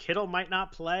Debo. Kittle might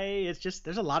not play. It's just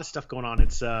there's a lot of stuff going on.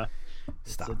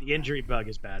 Stop. The injury bug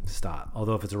is bad. Stop.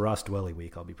 Although if it's a Ross Dwelly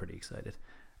week, I'll be pretty excited.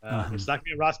 It's not going to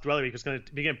be a Ross Dwelly week. It's going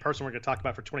to be in person. We're going to talk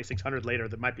about for 2,600 later.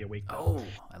 That might be a week. Oh,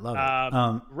 I love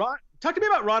it. Talk to me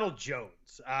about Ronald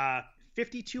Jones.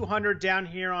 5,200 down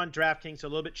here on DraftKings, so a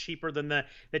little bit cheaper than the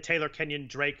Taylor Kenyon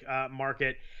Drake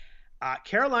market.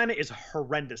 Carolina is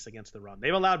horrendous against the run.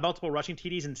 They've allowed multiple rushing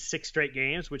TDs in 6 straight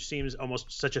games, which seems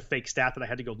almost such a fake stat that I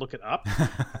had to go look it up.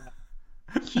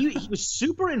 He was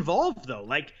super involved though.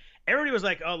 Everybody was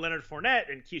like, oh, Leonard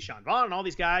Fournette and Keyshawn Vaughn and all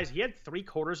these guys. He had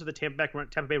 3/4 of the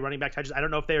Tampa Bay running back touches. I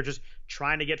don't know if they were just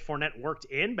trying to get Fournette worked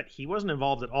in, but he wasn't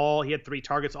involved at all. He had 3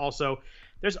 targets also.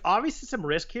 There's obviously some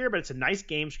risk here, but it's a nice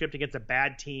game script against a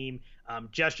bad team.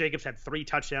 Josh Jacobs had 3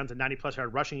 touchdowns and 90-plus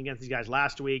yard rushing against these guys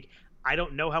last week. I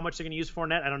don't know how much they're going to use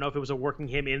Fournette. I don't know if it was a working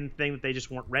him in thing that they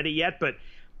just weren't ready yet, but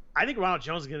I think Ronald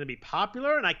Jones is going to be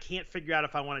popular, and I can't figure out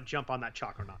if I want to jump on that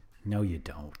chalk or not. No, you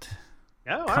don't.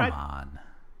 Oh, Come on.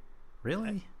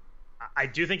 Really? I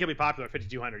do think he'll be popular at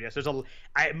 5,200. Yes, there's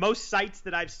most sites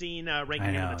that I've seen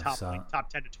ranking him in the top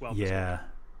 10 to 12. Yeah,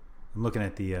 I'm looking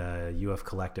at the UF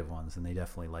Collective ones, and they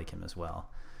definitely like him as well.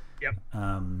 Yep.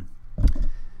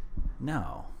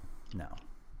 No.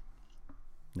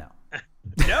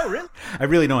 No, really? I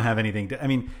really don't have anything. I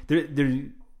mean,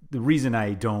 the reason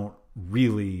I don't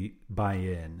really buy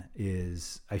in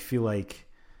is I feel like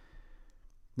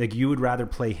you would rather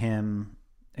play him.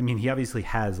 I mean, he obviously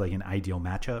has an ideal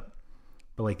matchup,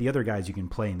 but the other guys you can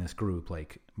play in this group,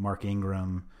 like Mark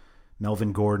Ingram,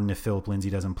 Melvin Gordon, if Phillip Lindsay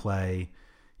doesn't play,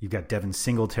 you've got Devin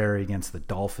Singletary against the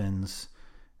Dolphins.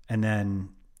 And then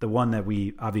the one that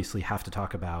we obviously have to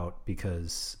talk about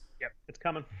because it's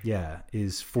coming. Yeah,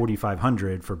 is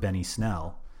 4,500 for Benny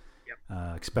Snell.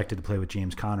 Yep. Expected to play with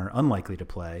James Conner, unlikely to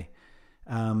play.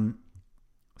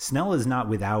 Snell is not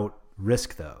without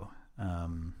risk though.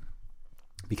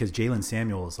 Because Jalen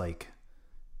Samuels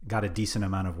got a decent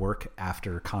amount of work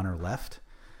after Connor left.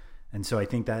 And so I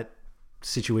think that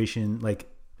situation,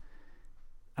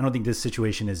 I don't think this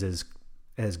situation is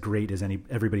as great as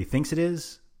everybody thinks it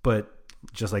is, but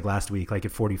just like last week,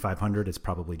 at 4,500, it's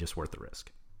probably just worth the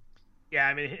risk. Yeah,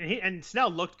 I mean, and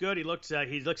Snell looked good. He looked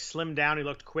slimmed down. He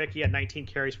looked quick. He had 19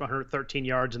 carries for 113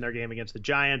 yards in their game against the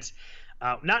Giants.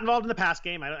 Not involved in the pass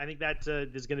game. I think that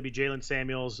is going to be Jalen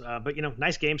Samuels. But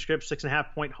nice game script.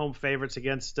 6.5-point home favorites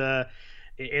against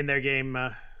in their game.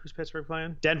 Who's Pittsburgh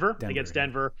playing? Denver against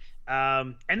Denver.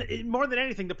 And more than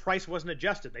anything, the price wasn't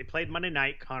adjusted. They played Monday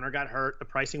night. Connor got hurt. The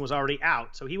pricing was already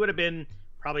out, so he would have been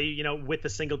probably with the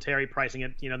Singletary pricing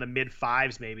at the mid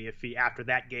 5s maybe if he after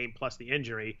that game plus the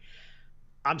injury.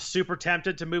 I'm super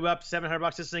tempted to move up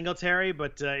 $700 to Singletary,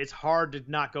 but it's hard to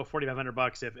not go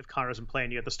 $4,500 if Connor isn't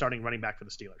playing you at the starting running back for the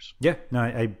Steelers. Yeah, no,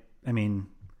 I mean,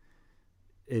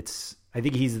 I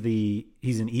think he's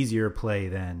an easier play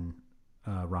than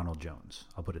Ronald Jones.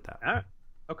 I'll put it that way. All right.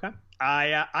 Okay.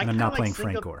 I'm not playing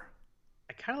Frank Gore.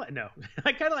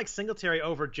 I kind of like Singletary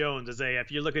over Jones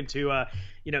if you're looking to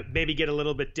maybe get a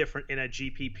little bit different in a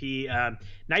GPP.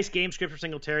 Nice game script for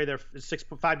Singletary. They're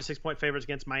 5 to 6 point favorites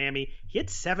against Miami. He had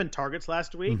 7 targets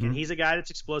last week, and he's a guy that's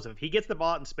explosive. If he gets the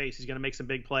ball out in space, he's going to make some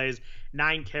big plays.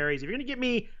 9 carries. If you're going to give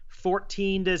me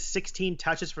 14 to 16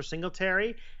 touches for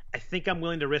Singletary, I think I'm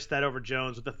willing to risk that over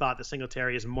Jones with the thought that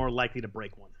Singletary is more likely to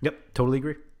break one. Yep, totally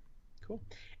agree. Cool.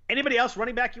 Anybody else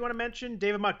running back you want to mention?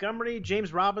 David Montgomery,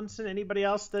 James Robinson, anybody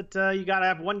else that you got to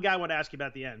have? One guy I want to ask you about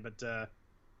at the end, but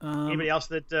anybody else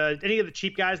that any of the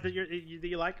cheap guys that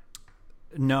you like?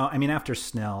 No, I mean after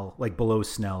Snell, below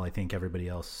Snell, I think everybody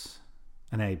else,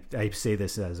 and I say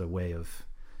this as a way of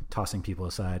tossing people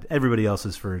aside. Everybody else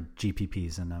is for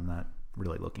GPPs, and I'm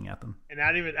really looking at them. And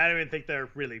I don't even think they're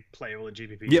really playable in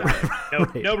GPP. Yeah,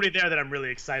 right. Nobody there that I'm really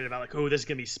excited about. Like, oh, this is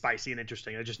gonna be spicy and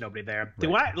interesting. There's just nobody there.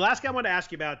 Right. The last guy I wanted to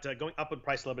ask you about going up in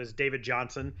price a little bit is David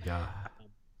Johnson. Yeah.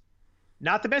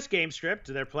 Not the best game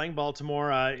script. They're playing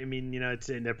Baltimore. I mean,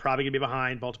 they're probably going to be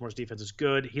behind. Baltimore's defense is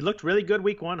good. He looked really good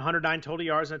week 1, 109 total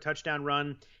yards and a touchdown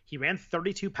run. He ran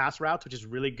 32 pass routes, which is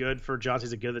really good for Johnson.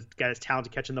 He's a good guy that's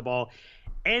talented catching the ball.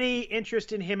 Any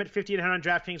interest in him at 5,800 on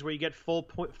DraftKings where you get full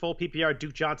PPR?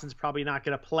 Duke Johnson's probably not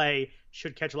going to play.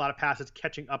 Should catch a lot of passes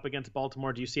catching up against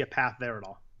Baltimore. Do you see a path there at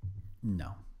all?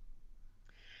 No.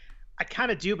 I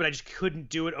kind of do, but I just couldn't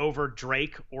do it over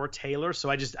Drake or Taylor. So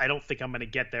I don't think I'm going to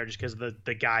get there just because of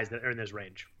the guys that are in this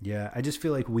range. Yeah, I just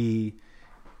feel like you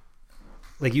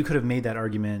could have made that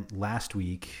argument last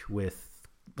week with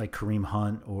like Kareem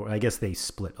Hunt, or I guess they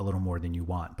split a little more than you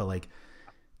want. But like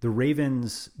the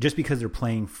Ravens, just because their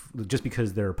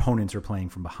opponents are playing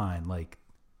from behind, like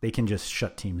they can just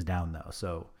shut teams down though.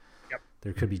 So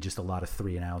there could be just a lot of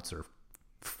 3 and outs or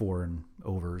 4 and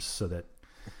overs so that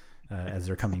as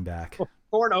they're coming back.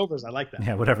 4 and overs, I like that.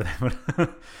 Yeah, whatever.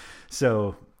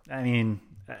 So, I mean,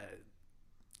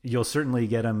 you'll certainly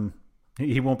get him.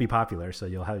 He won't be popular, so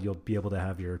you'll be able to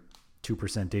have your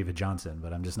 2% David Johnson,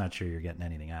 but I'm just not sure you're getting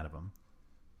anything out of him.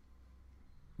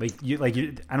 I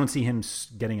don't see him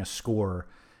getting a score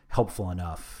helpful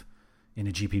enough in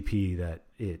a GPP that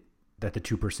the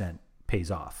 2% pays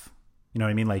off. You know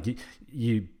what I mean? Like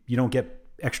you don't get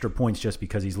extra points just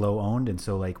because he's low owned. And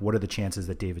so like, what are the chances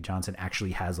that David Johnson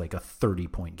actually has like a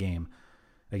 30-point game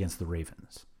against the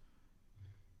Ravens?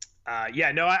 I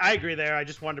agree there. I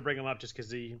just wanted to bring him up just because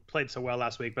he played so well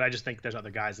last week, but I just think there's other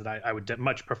guys that I would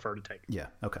much prefer to take. Yeah.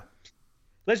 Okay.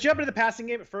 Let's jump into the passing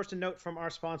game. But first, a note from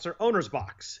our sponsor, Owner's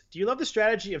Box. Do you love the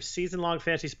strategy of season-long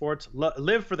fantasy sports?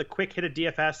 Live for the quick hit of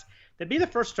DFS? Then be the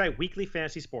first to try weekly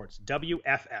fantasy sports,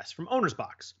 WFS, from Owner's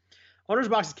Box. Owner's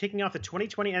Box is kicking off the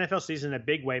 2020 NFL season in a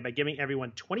big way by giving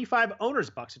everyone 25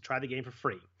 Owner's Bucks to try the game for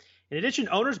free. In addition,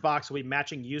 Owner's Box will be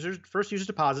matching first users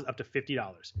deposit up to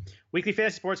 $50. Weekly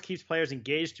Fantasy Sports keeps players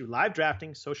engaged through live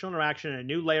drafting, social interaction, and a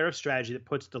new layer of strategy that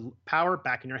puts the power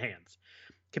back in your hands.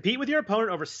 Compete with your opponent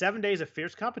over 7 days of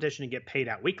fierce competition and get paid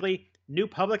out weekly. New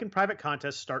public and private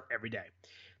contests start every day.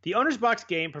 The Owner's Box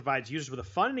game provides users with a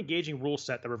fun and engaging rule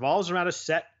set that revolves around a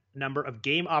set number of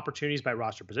game opportunities by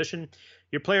roster position.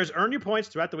 Your players earn your points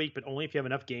throughout the week, but only if you have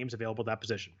enough games available at that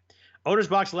position. Owner's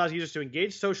Box allows users to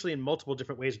engage socially in multiple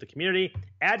different ways with the community,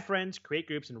 add friends, create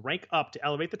groups, and rank up to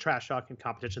elevate the trash talk and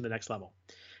competition to the next level.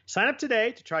 Sign up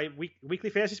today to try weekly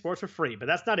fantasy sports for free, but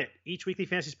that's not it. Each weekly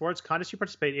fantasy sports contest you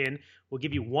participate in will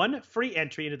give you one free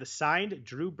entry into the signed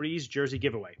Drew Brees jersey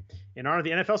giveaway. In honor of the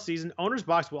NFL season, Owner's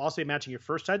Box will also be matching your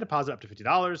first time deposit up to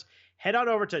 $50. Head on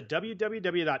over to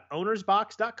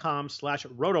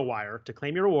www.ownersbox.com/rotowire to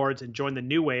claim your rewards and join the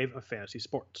new wave of fantasy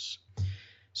sports.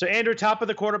 So, Andrew, top of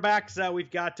the quarterbacks, we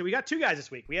got 2 guys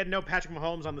this week. We had no Patrick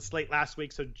Mahomes on the slate last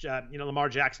week, so Lamar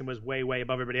Jackson was way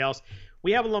above everybody else.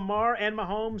 We have Lamar and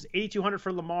Mahomes, 8,200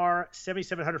 for Lamar,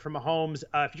 7,700 for Mahomes.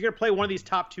 If you're going to play one of these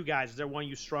top 2 guys, is there one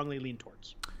you strongly lean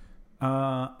towards?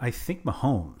 I think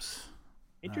Mahomes.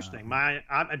 Interesting.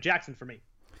 I'm Jackson for me.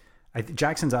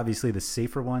 Jackson's obviously the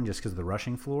safer one just because of the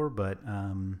rushing floor, but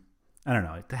I don't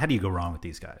know. How do you go wrong with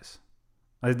these guys?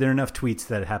 There are enough tweets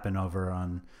that happen over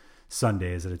on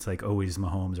Sundays that it's like always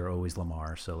Mahomes or always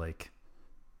Lamar. So like,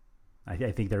 I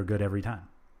think they're good every time.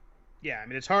 Yeah, I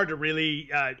mean, it's hard to really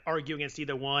argue against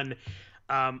either one.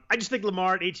 I just think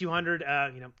Lamar at 8,200.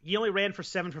 He only ran for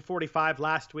 7 for 45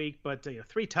 last week, but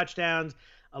 3 touchdowns,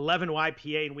 11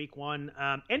 YPA in week 1.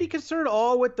 Any concern at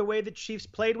all with the way the Chiefs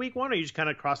played week 1? Or are you just kind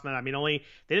of crossing that? I mean,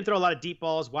 they didn't throw a lot of deep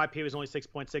balls. YPA was only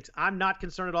 6.6. I'm not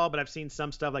concerned at all, but I've seen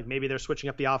some stuff like maybe they're switching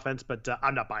up the offense, but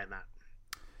I'm not buying that.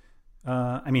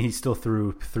 I mean, he still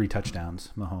threw 3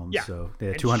 touchdowns, Mahomes. Yeah. So they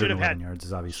had 211 yards.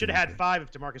 Is obviously should have had 5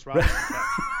 if DeMarcus Robinson.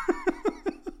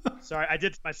 Sorry, I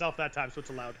did myself that time, so it's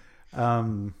allowed.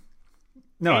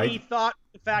 Any thought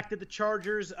the fact that the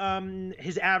Chargers,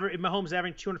 Mahomes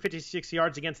averaging 256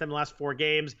 yards against them in the last 4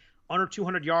 games, under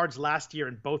 200 yards last year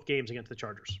in both games against the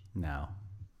Chargers? No,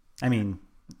 I mean,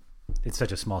 it's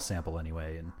such a small sample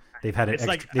anyway, and they've had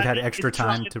extra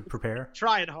time to prepare.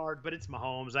 Trying hard, but it's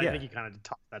Mahomes. I think you kind of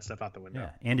toss that stuff out the window. Yeah,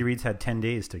 Andy Reid's had 10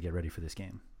 days to get ready for this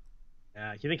game.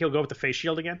 You think he'll go with the face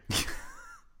shield again?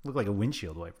 Looked like a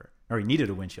windshield wiper, or he needed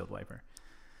a windshield wiper.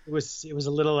 It was a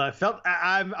little.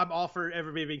 I'm all for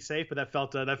everybody being safe, but that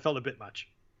felt a bit much.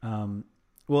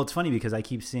 Well, it's funny because I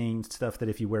keep seeing stuff that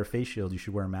if you wear a face shield, you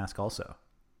should wear a mask also.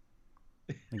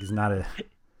 Like it's not a.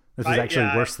 This is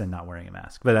actually worse than not wearing a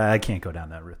mask, but I can't go down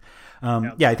that route.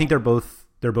 I think they're both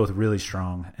really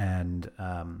strong, and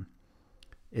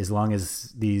as long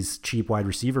as these cheap wide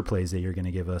receiver plays that you're going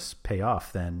to give us pay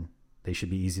off, then they should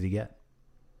be easy to get.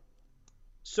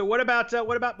 So what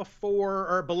about before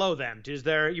or below them? Is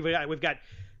there you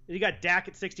got Dak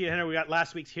at 6,800. We got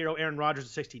last week's hero Aaron Rodgers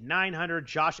at 6,900.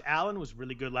 Josh Allen was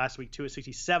really good last week too at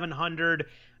 6,700.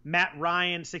 Matt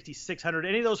Ryan 6,600.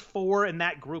 Any of those four in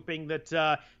that grouping that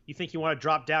you think you want to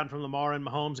drop down from Lamar and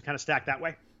Mahomes and kind of stack that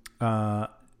way?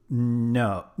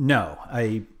 No.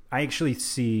 I actually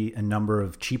see a number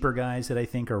of cheaper guys that I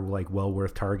think are like well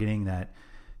worth targeting.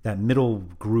 That middle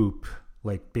group,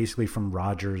 like basically from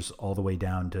Rodgers all the way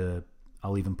down to,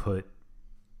 I'll even put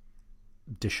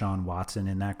Deshaun Watson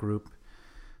in that group.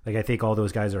 Like I think all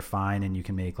those guys are fine, and you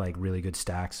can make like really good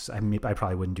stacks. I mean, I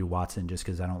probably wouldn't do Watson just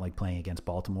because I don't like playing against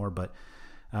Baltimore, but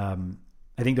I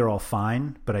think they're all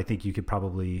fine. But I think you could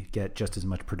probably get just as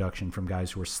much production from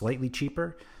guys who are slightly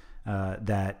cheaper.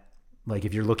 That like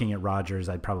if you're looking at Rodgers,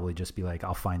 I'd probably just be like,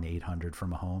 I'll find the 800 for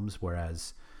Mahomes,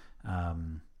 whereas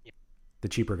the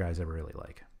cheaper guys I really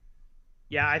like.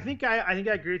 Yeah, I think I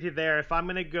agree with you there. If I'm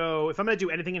gonna do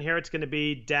anything in here, it's gonna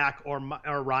be Dak or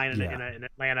Ryan in an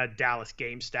Atlanta Dallas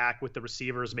game stack with the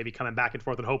receivers maybe coming back and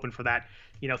forth and hoping for that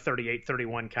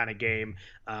 38-31 kind of game.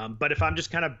 But if I'm just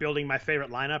kind of building my favorite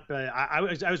lineup, I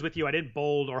was with you. I didn't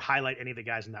bold or highlight any of the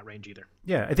guys in that range either.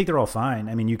 Yeah, I think they're all fine.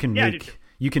 I mean, you can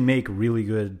make really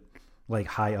good like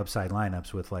high upside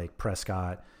lineups with like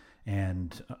Prescott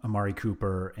and Amari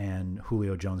Cooper and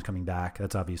Julio Jones coming back.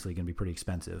 That's obviously going to be pretty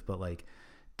expensive, but like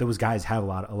those guys have a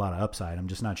lot of upside. I'm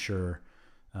just not sure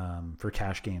for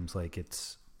cash games like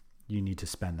you need to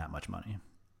spend that much money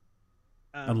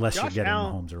unless you're getting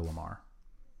Mahomes or Lamar.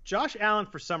 Josh Allen,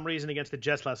 for some reason against the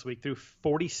Jets last week, threw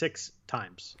 46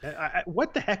 times.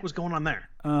 What the heck was going on there?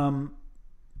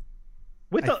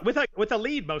 With a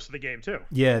lead most of the game too.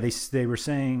 Yeah, they were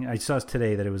saying, I saw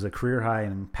today that it was a career high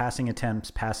in passing attempts,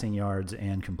 passing yards,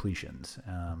 and completions.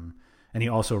 And he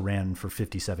also ran for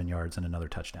 57 yards and another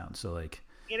touchdown. So like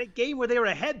in a game where they were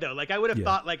ahead though, like I would have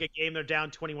thought like a game they're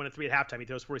down 21-3 at halftime, he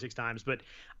throws 46 times. But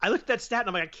I looked at that stat and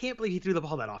I'm like, I can't believe he threw the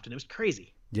ball that often. It was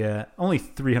crazy. Yeah, only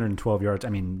 312 yards. I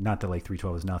mean, not that like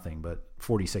 312 is nothing, but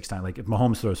 46 times. Like if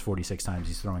Mahomes throws 46 times,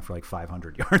 he's throwing for like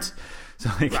 500 yards. So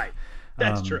like, right,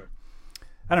 that's true.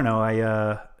 I don't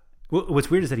know. What's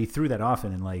weird is that he threw that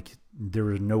often, and like there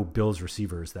were no Bills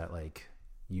receivers that like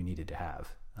you needed to have.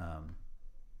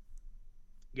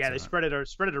 They spread it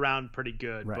around pretty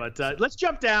good. Right. But let's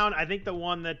jump down. I think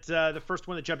the first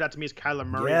one that jumped out to me is Kyler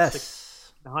Murray Yes. at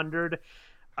 600.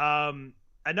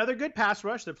 Another good pass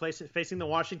rush. They're facing the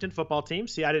Washington football team.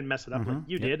 See, I didn't mess it up. Mm-hmm.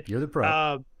 You did. You're the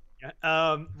pro.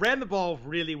 Ran the ball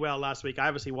really well last week. I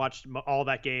obviously watched all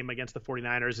that game against the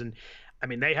 49ers, and I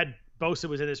mean they had Bosa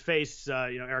was in his face,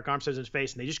 Eric Armstead was in his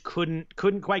face, and they just couldn't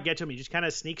quite get to him. He just kind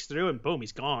of sneaks through, and boom,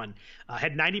 he's gone.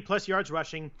 Had 90+ yards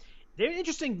rushing. They're an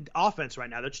interesting offense right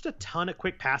now. There's just a ton of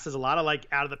quick passes, a lot of like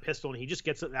out of the pistol, and he just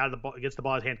gets it out of the ball, gets the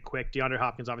ball in his hand quick. DeAndre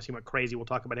Hopkins obviously went crazy. We'll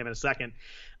talk about him in a second.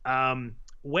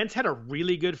 Wentz had a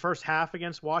really good first half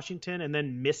against Washington, and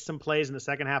then missed some plays in the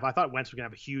second half. I thought Wentz was gonna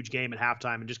have a huge game at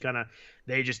halftime, and just kind of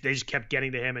they just kept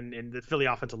getting to him, and the Philly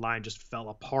offensive line just fell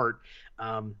apart.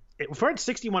 If we're at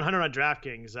 6,100 on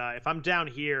DraftKings, if I'm down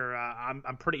here,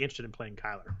 I'm pretty interested in playing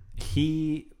Kyler.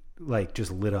 He like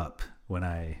just lit up when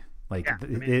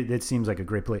it seems like a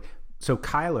great play. So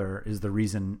Kyler is the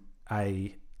reason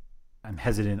I'm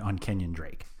hesitant on Kenyon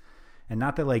Drake, and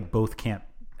not that like both can't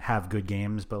have good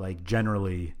games, but like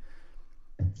generally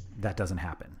that doesn't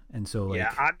happen. And so like,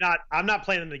 I'm not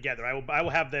playing them together. I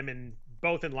will have them in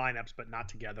both in lineups, but not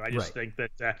together. I just think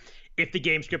that if the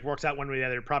game script works out one way or the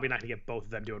other, you're probably not going to get both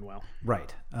of them doing well.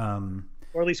 Right.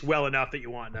 Or at least well enough that you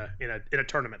want in a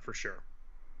tournament for sure.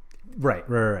 Right.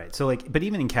 So like, but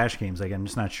even in cash games, like I'm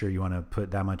just not sure you want to put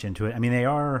that much into it. I mean,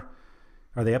 are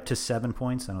they up to 7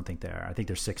 points? I don't think they are. I think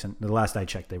they're 6. And the last I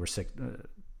checked, they were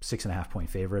 6.5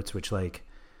 point favorites, which like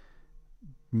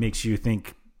makes you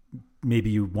think maybe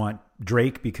you want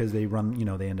Drake because they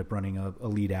end up running a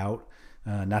lead out.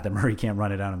 Not that Murray can't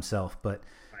run it out himself, but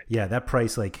yeah, that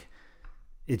price, like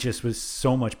it just was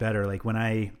so much better. Like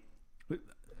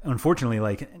unfortunately,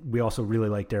 like we also really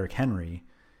like Derrick Henry.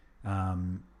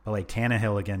 But like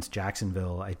Tannehill against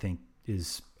Jacksonville, I think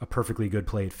is a perfectly good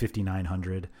play at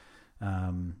 5,900.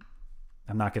 I'm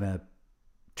not going to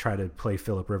try to play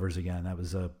Phillip Rivers again. That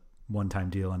was a one-time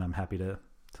deal, and I'm happy to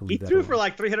leave that. He threw for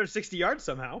like 360 yards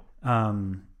somehow.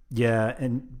 Yeah,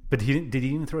 but did he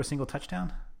even throw a single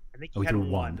touchdown? I think he had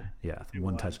threw one. Yeah,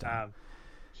 one touchdown.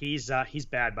 He's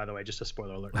bad, by the way. Just a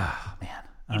spoiler alert. Oh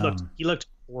man, he looked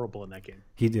horrible in that game.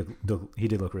 He did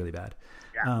look really bad.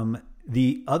 Yeah.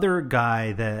 The other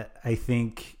guy that I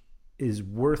think is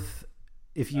worth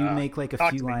if you make like a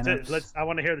few lineups, I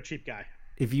want to hear the cheap guy.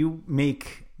 If you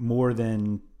make more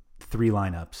than 3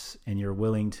 lineups and you're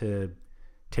willing to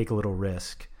take a little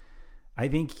risk, I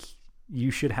think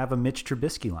you should have a Mitch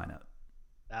Trubisky lineup.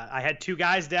 I had 2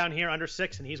 guys down here under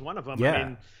 6, and he's one of them. Yeah. I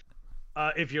mean,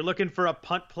 if you're looking for a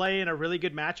punt play in a really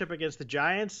good matchup against the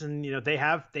Giants, and they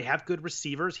have good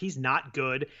receivers, he's not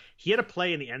good. He had a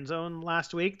play in the end zone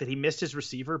last week that he missed his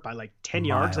receiver by like 10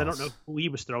 yards. I don't know who he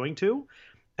was throwing to.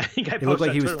 I think it looked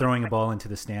like he was throwing a ball into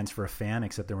the stands for a fan,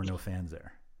 except there were no fans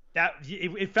there.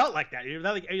 It felt like that. You're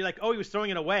like, oh, he was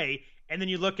throwing it away, and then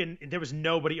you look and there was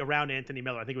nobody around Anthony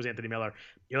Miller. I think it was Anthony Miller.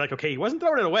 You're like, okay, he wasn't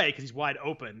throwing it away because he's wide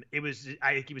open. I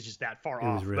think he was just that far off.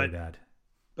 It was really bad.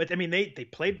 But I mean, they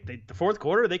played the fourth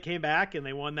quarter. They came back and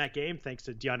they won that game thanks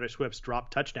to DeAndre Swift's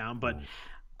drop touchdown. But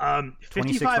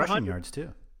 26 rushing yards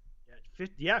too.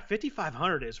 Yeah,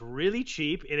 5,500 is really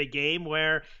cheap in a game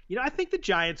where I think the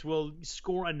Giants will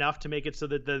score enough to make it so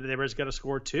that the Bears got to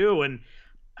score too. And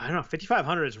I don't know,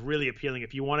 5,500 is really appealing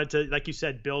if you wanted to, like you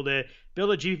said, build a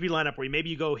GPP lineup where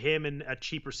maybe you go him and a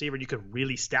cheap receiver and you could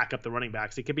really stack up the running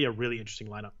backs. It could be a really interesting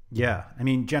lineup. Yeah, I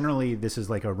mean, generally this is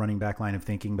like a running back line of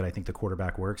thinking, but I think the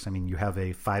quarterback works. I mean, you have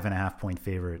a 5.5 point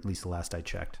favorite, at least the last I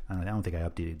checked. I don't think I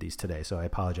updated these today, so I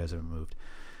apologize if it moved.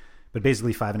 But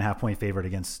basically 5.5 point favorite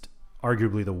against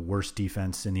arguably the worst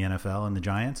defense in the NFL and the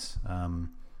Giants.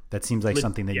 That seems like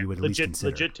something that you would at least consider.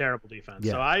 Legit terrible defense.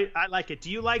 Yeah. So I like it. Do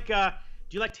you like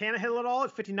Tannehill at all at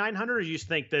 5,900, or do you just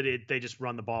think that they just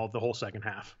run the ball the whole second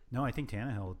half? No, I think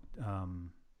Tannehill.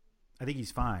 I think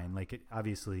he's fine. Like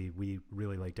obviously, we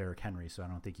really like Derrick Henry, so I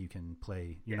don't think you can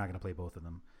play. You're not going to play both of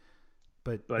them.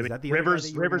 But is that the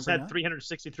Rivers had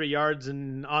 363 yards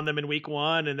on them in week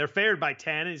 1, and they're favored by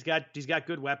 10. And he's got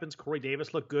good weapons. Corey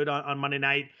Davis looked good on Monday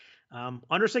night.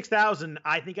 Under 6,000,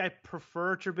 I think I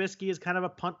prefer Trubisky as kind of a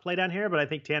punt play down here, but I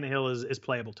think Tannehill is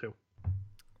playable too.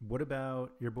 What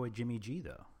about your boy Jimmy G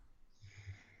though?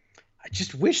 I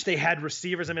just wish they had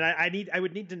receivers. I mean, I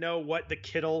would need to know what the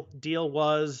Kittle deal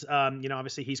was.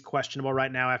 Obviously he's questionable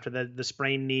right now after the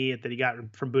sprained knee that he got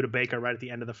from Budda Baker right at the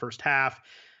end of the first half.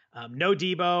 No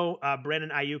Debo. Brandon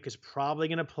Ayuk is probably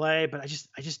going to play, but I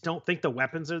just don't think the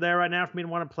weapons are there right now for me to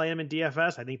want to play him in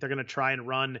DFS. I think they're going to try and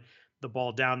run the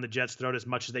ball down the Jets' throat as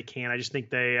much as they can. I just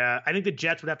think I think the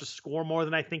Jets would have to score more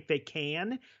than I think they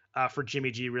can for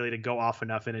Jimmy G really to go off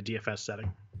enough in a DFS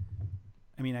setting.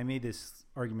 I mean, I made this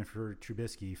argument for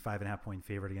Trubisky, 5.5 point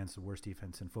favorite against the worst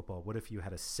defense in football. What if you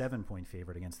had a 7 point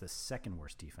favorite against the second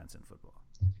worst defense in football?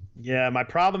 Yeah, my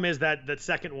problem is that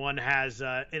second one has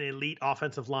an elite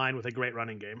offensive line with a great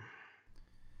running game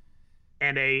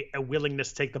and a willingness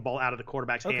to take the ball out of the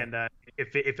quarterback's hand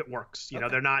if it works.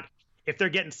 They're not. If they're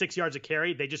getting 6 yards of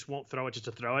carry, they just won't throw it just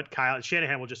to throw it.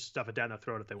 Shanahan will just stuff it down their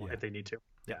throat if they need to.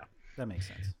 Yeah, that makes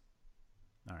sense.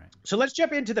 All right. So let's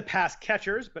jump into the pass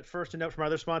catchers, but first a note from our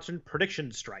other sponsor,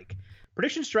 Prediction Strike.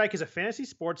 Prediction Strike is a fantasy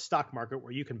sports stock market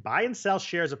where you can buy and sell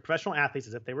shares of professional athletes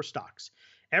as if they were stocks.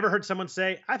 Ever heard someone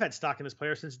say, "I've had stock in this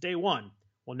player since day one"?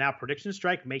 Well, now Prediction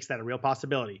Strike makes that a real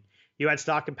possibility. You had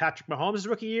stock in Patrick Mahomes'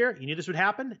 rookie year. You knew this would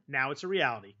happen. Now it's a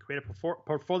reality. Create a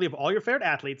portfolio of all your favorite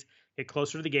athletes. Get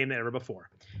closer to the game than ever before.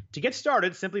 To get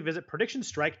started, simply visit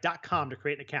PredictionStrike.com to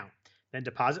create an account. Then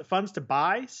deposit funds to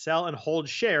buy, sell, and hold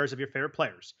shares of your favorite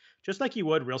players, just like you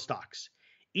would real stocks.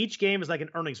 Each game is like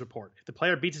an earnings report. If the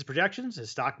player beats his projections, his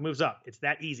stock moves up. It's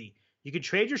that easy. You can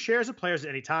trade your shares of players at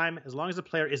any time, as long as the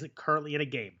player isn't currently in a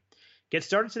game. Get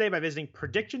started today by visiting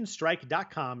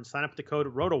PredictionStrike.com and sign up with the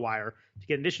code ROTOWIRE to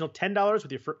get an additional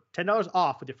 $10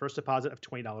 off with your first deposit of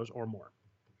 $20 or more.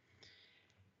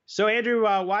 So, Andrew,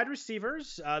 wide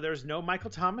receivers, there's no Michael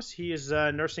Thomas. He is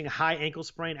nursing a high ankle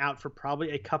sprain, out for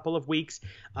probably a couple of weeks.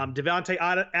 Devontae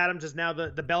Adams is now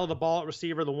the bell of the ball at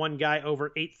receiver, the one guy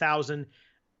over 8,000.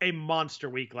 A monster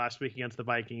week last week against the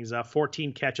Vikings.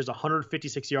 14 catches,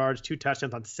 156 yards, 2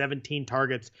 touchdowns on 17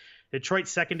 targets. Detroit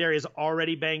secondary is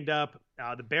already banged up.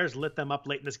 The Bears lit them up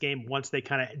late in this game once they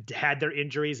kind of had their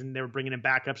injuries and they were bringing in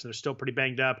backups, and they're still pretty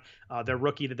banged up. Their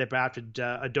rookie that they drafted,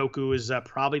 Adoku, is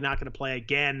probably not going to play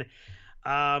again.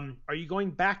 Are you going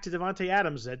back to Devontae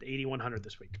Adams at 8,100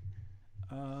 this week?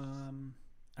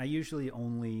 I usually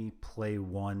only play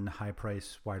one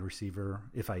high-price wide receiver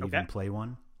if I even play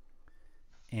one.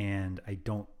 And I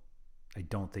don't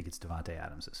think it's Devontae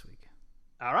Adams this week.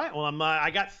 All right. Well,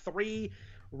 I got 3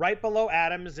 right below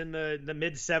Adams in the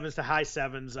mid 7s to high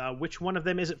 7s. Which one of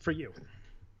them is it for you?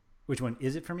 Which one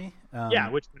is it for me?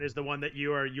 Which one is the one that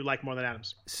you like more than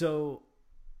Adams? So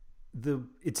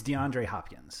it's DeAndre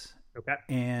Hopkins. Okay.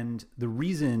 And the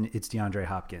reason it's DeAndre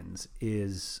Hopkins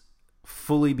is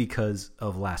fully because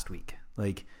of last week.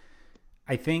 Like,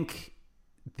 I think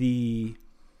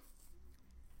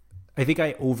I think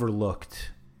I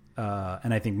overlooked,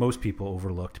 and I think most people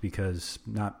overlooked because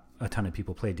not a ton of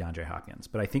people played DeAndre Hopkins,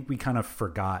 but I think we kind of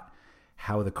forgot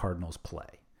how the Cardinals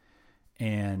play.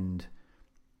 And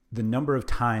the number of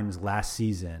times last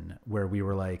season where we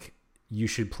were like, you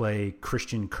should play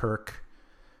Christian Kirk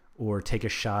or take a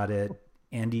shot at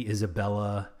Andy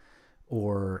Isabella,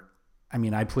 or, I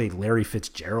mean, I played Larry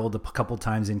Fitzgerald a couple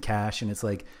times in cash, and it's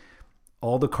like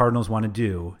all the Cardinals want to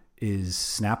do is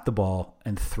snap the ball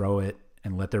and throw it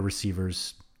and let their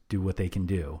receivers do what they can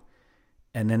do.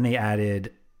 And then they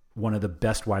added one of the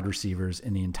best wide receivers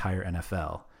in the entire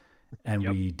NFL. And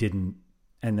we didn't,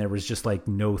 and there was just like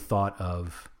no thought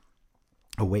of,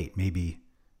 oh wait, maybe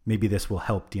this will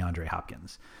help DeAndre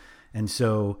Hopkins. And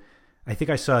so I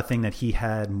think I saw a thing that he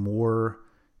had more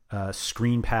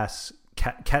screen pass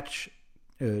catches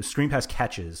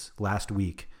last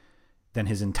week than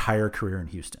his entire career in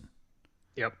Houston.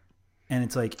 Yep. And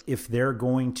it's like, if they're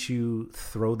going to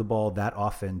throw the ball that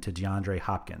often to DeAndre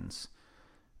Hopkins,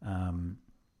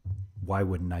 why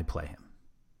wouldn't I play him?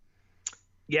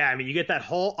 Yeah, I mean, you get that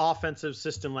whole offensive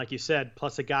system, like you said,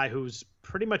 plus a guy who's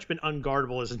pretty much been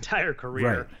unguardable his entire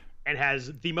career and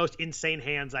has the most insane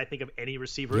hands, I think, of any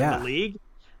receiver in the league.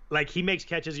 Like, he makes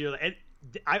catches.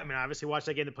 I mean, obviously watched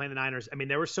that game to play the Niners. I mean,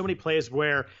 there were so many plays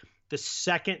where the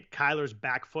second Kyler's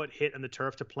back foot hit on the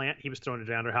turf to plant, he was throwing to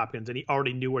DeAndre Hopkins, and he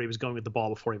already knew where he was going with the ball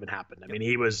before it even happened. I mean,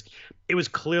 it was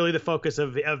clearly the focus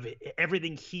of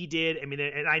everything he did. I mean,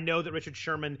 and I know that Richard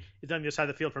Sherman is on the other side of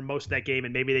the field for most of that game,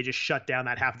 and maybe they just shut down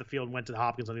that half of the field and went to the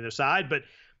Hopkins on the other side. But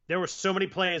there were so many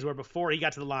plays where before he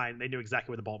got to the line, they knew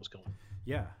exactly where the ball was going.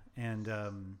 Yeah, and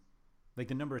like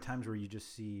the number of times where you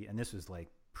just see, and this was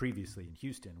like previously in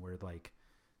Houston, where like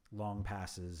long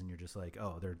passes and you're just like,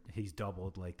 oh, he's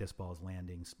doubled, like this ball's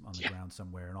landing on the ground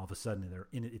somewhere, and all of a sudden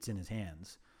it's in his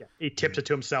hands. Yeah. He tips it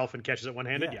to himself and catches it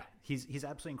one-handed. Yeah. He's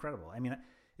absolutely incredible. I mean,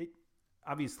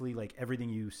 obviously, like everything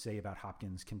you say about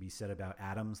Hopkins can be said about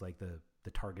Adams. Like the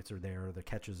targets are there, the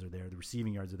catches are there, the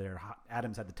receiving yards are there.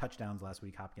 Adams had the touchdowns last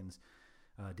week. Hopkins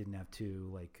didn't have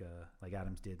two like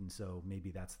Adams did, and so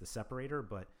maybe that's the separator.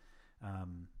 But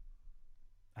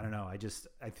I don't know. I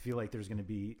feel like there's going to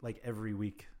be, like, every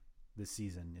week this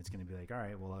season, it's going to be like, all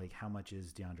right, well, like, how much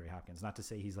is DeAndre Hopkins? Not to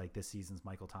say he's like this season's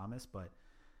Michael Thomas, but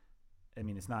I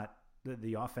mean, it's not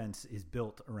the offense is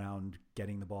built around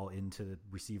getting the ball into the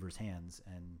receiver's hands.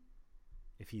 And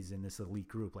if he's in this elite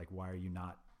group, like, why are you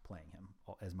not playing him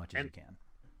as much as you can?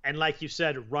 And like you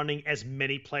said, running as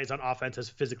many plays on offense as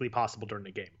physically possible during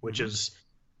the game, which is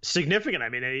significant. I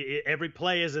mean, every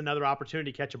play is another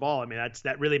opportunity to catch a ball. I mean,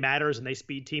 that really matters, and they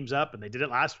speed teams up, and they did it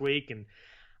last week. And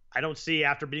I don't see,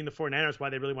 after beating the 49ers, why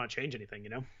they really want to change anything, you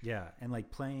know? Yeah, and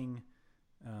like playing,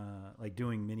 like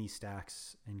doing mini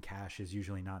stacks in cash is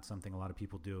usually not something a lot of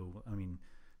people do. I mean,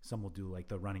 some will do like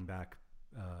the running back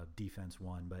defense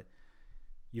one, but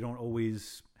you don't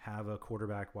always have a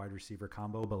quarterback wide receiver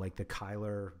combo. But like the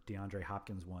Kyler DeAndre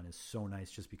Hopkins one is so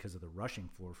nice just because of the rushing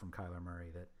floor from Kyler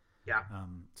Murray that. Yeah.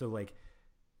 So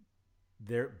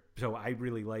I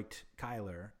really liked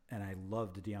Kyler and I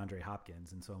loved DeAndre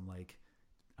Hopkins, and so I'm like,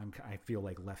 I feel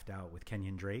like left out with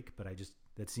Kenyon Drake, but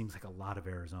that seems like a lot of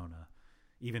Arizona,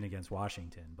 even against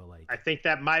Washington. But like, I think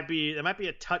that might be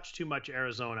a touch too much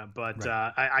Arizona, but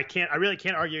I really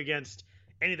can't argue against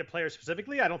any of the players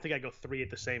specifically. I don't think I go three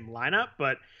at the same lineup,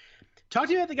 but talk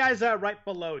to you about the guys right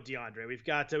below DeAndre. We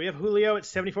have Julio at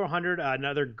 7,400,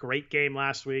 another great game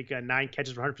last week, 9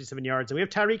 catches for 157 yards, and we have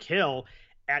Tyreek Hill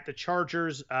at the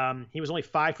Chargers. He was only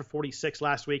 5 for 46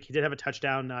 last week. He did have a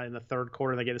touchdown in the third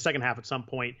quarter. They get the second half at some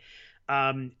point.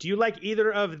 Do you like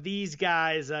either of these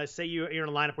guys? Say you're in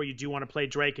a lineup where you do want to play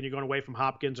Drake and you're going away from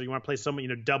Hopkins, or you want to play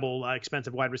someone, double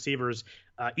expensive wide receivers.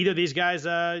 Either of these guys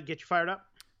get you fired up?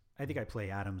 I think I play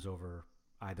Adams over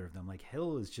either of them. Like,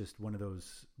 Hill is just one of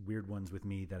those weird ones with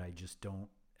me that I just don't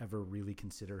ever really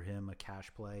consider him a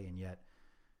cash play, and yet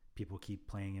people keep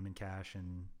playing him in cash,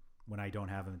 and when I don't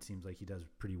have him, it seems like he does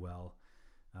pretty well.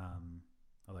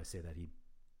 Although I say that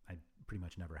I pretty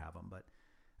much never have him, but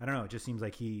I don't know. It just seems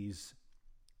like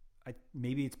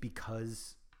maybe it's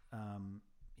because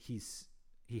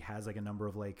he has like a number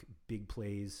of like big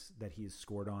plays that he has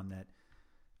scored on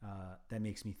that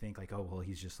makes me think like, oh, well,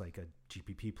 he's just like a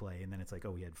GPP play. And then it's like,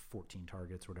 oh, he had 14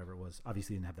 targets or whatever it was.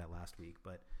 Obviously he didn't have that last week,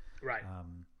 but right.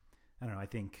 I don't know. I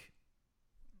think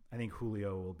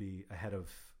Julio will be ahead of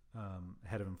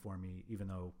him for me, even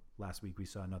though last week we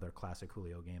saw another classic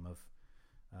Julio game of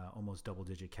almost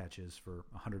double-digit catches for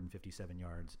 157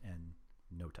 yards and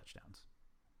no touchdowns.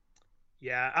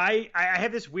 Yeah, I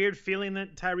have this weird feeling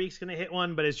that Tyreek's going to hit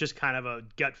one, but it's just kind of a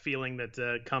gut feeling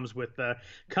that comes with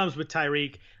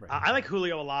Tyreek. Right. I like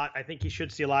Julio a lot. I think he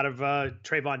should see a lot of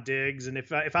Trayvon Diggs, and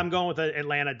if I'm going with an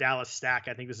Atlanta Dallas stack,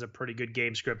 I think this is a pretty good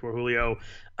game script where Julio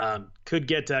could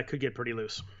get pretty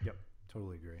loose. Yep,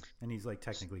 totally agree. And he's like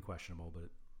technically questionable, but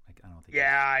I don't think.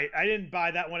 Yeah, I didn't buy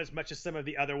that one as much as some of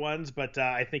the other ones, but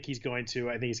I think he's going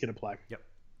to. I think he's going to play. Yep,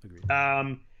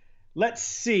 agreed. Let's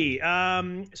see.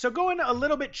 So going a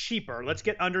little bit cheaper. Let's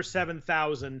get under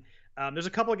 7,000. There's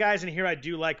a couple of guys in here I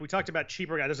do like. We talked about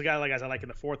cheaper guys. There's a guy like guys I like in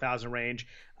the 4,000 range.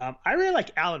 I really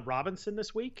like Allen Robinson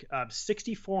this week.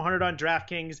 6,400 on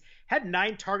DraftKings. Had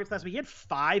 9 targets last week. He had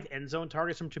 5 end zone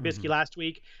targets from Trubisky last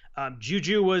week.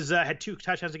 Juju had 2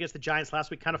 touchdowns against the Giants last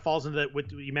week. Kind of falls into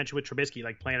what you mentioned with Trubisky,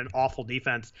 like playing an awful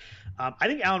defense. I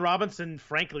think Allen Robinson,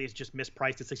 frankly, is just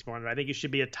mispriced at 6,400. I think he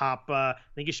should be a top. I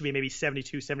think he should be maybe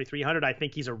 72, 7,300. I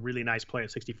think he's a really nice play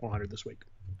at 6,400 this week.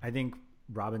 I think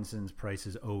Robinson's price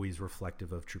is always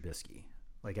reflective of Trubisky.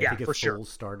 Like I Yeah, think if for Foles sure.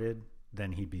 started,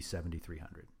 then he'd be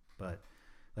 7,300. But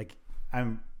like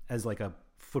I'm as like a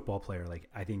football player, like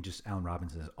I think just Allen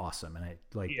Robinson is awesome, and it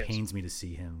like He is. pains me to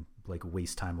see him like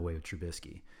waste time away with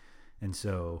Trubisky. And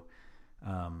so,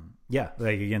 yeah,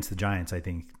 like against the Giants, I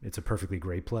think it's a perfectly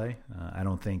great play.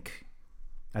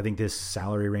 I think this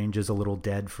salary range is a little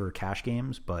dead for cash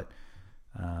games, but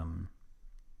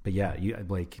yeah, you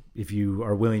like if you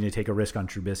are willing to take a risk on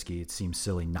Trubisky, it seems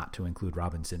silly not to include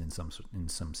Robinson in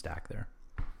some stack there.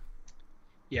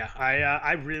 Yeah,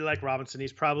 I really like Robinson.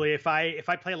 He's probably if I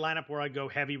play a lineup where I go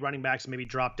heavy running backs and maybe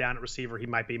drop down at receiver, he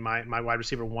might be my wide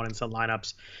receiver 1 in some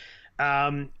lineups.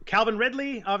 Calvin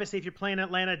Ridley, obviously, if you're playing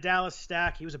Atlanta Dallas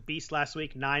stack, he was a beast last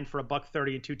week. 9 for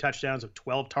 $130 and 2 touchdowns of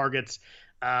 12 targets.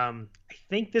 I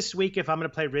think this week, if I'm going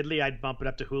to play Ridley, I'd bump it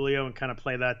up to Julio and kind of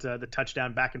play that the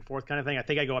touchdown back and forth kind of thing. I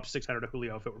think I go up 600 to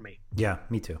Julio if it were me. Yeah,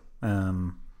 me too.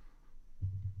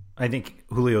 I think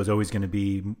Julio is always going to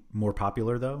be more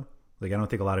popular, though. Like I don't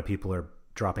think a lot of people are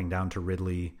dropping down to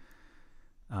Ridley.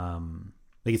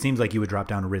 Like it seems like you would drop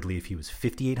down to Ridley if he was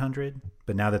 5,800,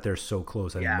 but now that they're so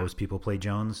close, I think most people play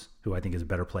Jones, who I think is a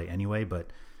better play anyway. But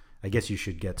I guess you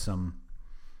should get some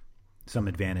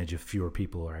advantage if fewer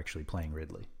people are actually playing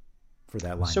Ridley for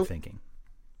that line of thinking.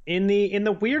 In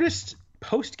the weirdest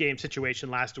post-game situation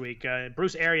last week,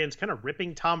 Bruce Arians kind of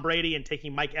ripping Tom Brady and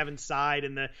taking Mike Evans' side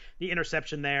and the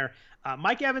interception there.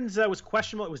 Mike Evans was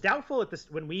questionable. It was doubtful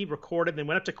when we recorded, then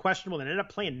went up to questionable, and ended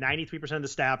up playing 93% of the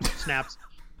snaps.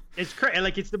 It's crazy.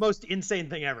 Like it's the most insane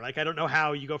thing ever. Like I don't know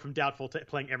how you go from doubtful to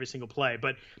playing every single play,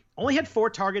 but only had 4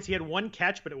 targets. He had 1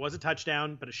 catch, but it was a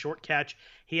touchdown, but a short catch.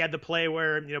 He had the play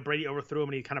where Brady overthrew him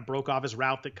and he kind of broke off his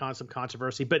route that caused some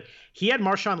controversy. But he had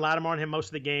Marshawn Lattimore on him most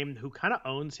of the game, who kind of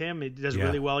owns him. He does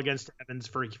really well against Evans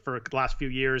for the last few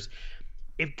years.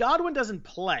 If Godwin doesn't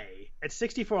play at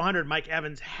 6,400, Mike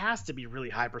Evans has to be really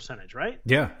high percentage, right?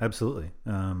 Yeah, absolutely.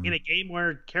 In a game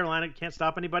where Carolina can't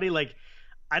stop anybody, like.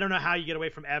 I don't know how you get away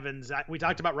from Evans. We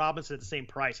talked about Robinson at the same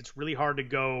price. It's really hard to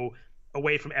go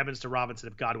away from Evans to Robinson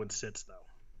if Godwin sits, though.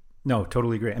 No,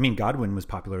 totally agree. I mean, Godwin was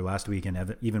popular last week,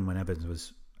 and even when Evans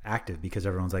was active, because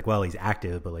everyone's like, well, he's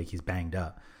active, but like he's banged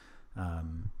up.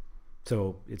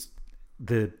 So it's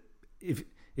if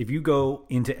you go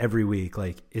into every week,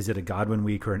 like, is it a Godwin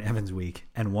week or an Evans week,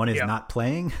 and one is not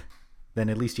playing, then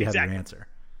at least you have your answer.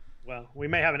 Well, we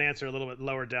may have an answer a little bit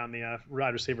lower down the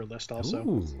wide receiver list also.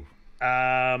 Ooh.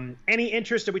 Any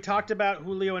interest that we talked about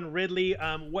Julio and Ridley?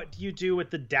 What do you do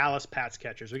with the Dallas Pats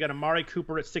catchers? We got Amari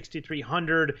Cooper at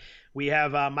 6,300. We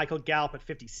have Michael Gallup at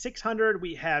 5,600.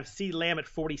 We have CeeDee Lamb at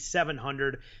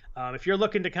 4,700. If you're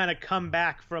looking to kind of come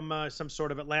back from some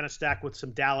sort of Atlanta stack with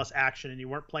some Dallas action and you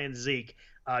weren't playing Zeke,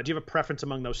 do you have a preference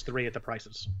among those 3 at the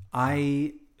prices?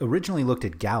 I originally looked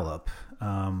at Gallup.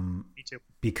 Me too.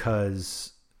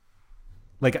 Because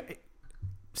like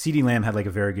CeeDee Lamb had like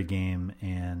a very good game,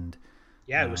 and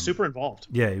yeah, it was super involved.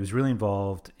 Yeah, he was really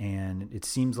involved, and it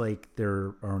seems like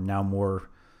there are now more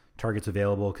targets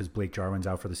available because Blake Jarwin's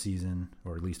out for the season,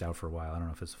 or at least out for a while. I don't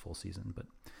know if it's a full season, but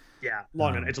yeah,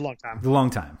 it's a long time. A long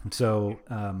time. So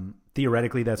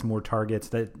theoretically, that's more targets.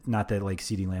 That not that like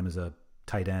CeeDee Lamb is a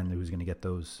tight end who's going to get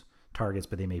those targets,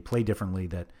 but they may play differently.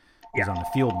 That is on the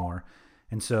field more,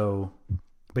 and so.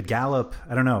 But Gallup,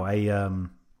 I don't know.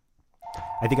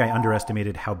 I think I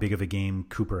underestimated how big of a game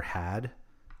Cooper had.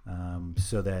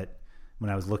 So that when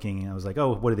I was looking, I was like,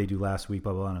 oh, what did they do last week?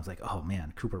 Blah, blah, blah. And I was like, oh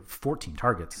man, Cooper, 14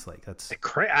 targets. Like that's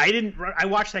I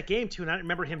watched that game too, and I didn't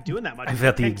remember him doing that much. I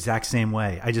felt the exact same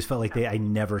way. I just felt like I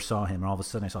never saw him. And all of a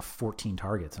sudden I saw 14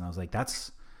 targets, and I was like,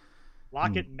 that's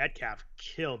Lockett and Metcalf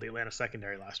killed the Atlanta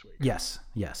secondary last week. Yes.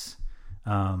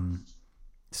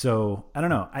 So I don't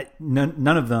know.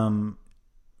 None of them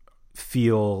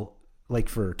feel like,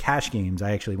 for cash games,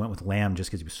 I actually went with Lamb just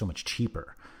because he was so much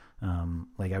cheaper.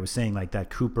 Like I was saying, like that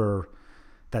Cooper,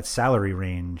 that salary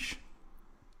range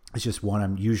is just one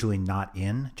I'm usually not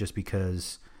in, just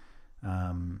because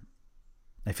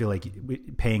I feel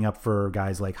like paying up for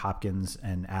guys like Hopkins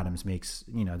and Adams makes,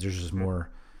 there's just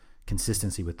more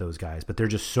consistency with those guys. But there are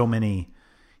just so many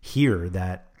here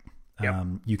that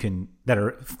that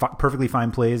are perfectly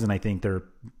fine plays, and I think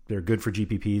they're good for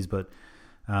GPPs. But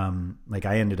like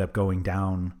I ended up going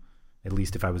down, at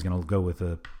least if I was going to go with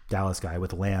a Dallas guy,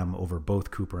 with Lamb over both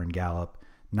Cooper and Gallup,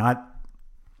 not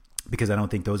because I don't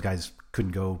think those guys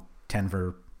couldn't go 10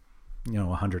 for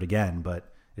 100 again,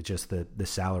 but it's just that the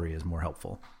salary is more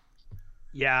helpful.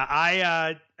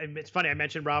 Yeah, it's funny. I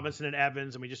mentioned Robinson and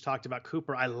Evans, and we just talked about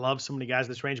Cooper. I love so many guys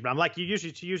in this range, but I'm like you.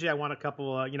 Usually, I want a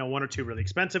couple, one or two really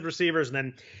expensive receivers, and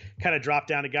then kind of drop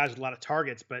down to guys with a lot of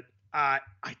targets. But I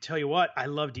tell you what, I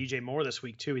love DJ Moore this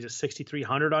week too. He's at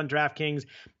 6,300 on DraftKings.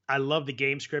 I love the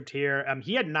game script here.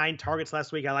 He had 9 targets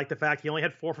last week. I like the fact he only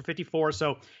had 4 for 54,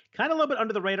 so kind of a little bit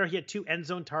under the radar. He had 2 end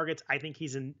zone targets. I think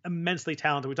he's immensely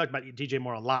talented. We talked about DJ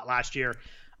Moore a lot last year.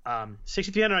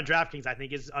 6,300 on DraftKings, I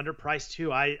think, is underpriced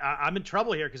too. I'm in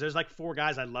trouble here because there's like 4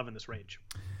 guys I love in this range.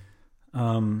 Yeah,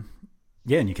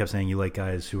 and you kept saying you like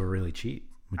guys who are really cheap.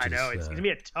 I know it's gonna be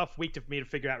a tough week for me to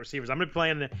figure out receivers. I'm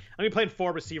gonna be playing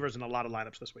 4 receivers in a lot of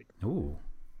lineups this week. Ooh,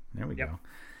 there we go.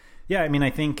 Yeah, I mean, I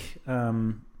think,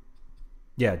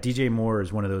 DJ Moore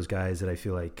is one of those guys that I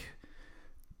feel like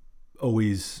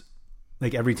always,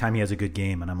 like every time he has a good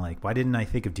game, and I'm like, why didn't I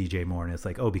think of DJ Moore? And it's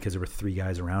like, because there were 3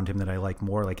 guys around him that I like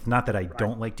more. Like, not that I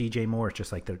don't like DJ Moore. It's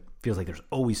just like there feels like there's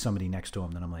always somebody next to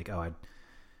him that I'm like,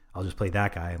 I'll just play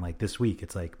that guy. And like this week,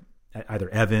 it's like either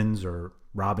Evans or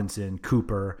Robinson,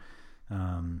 Cooper. So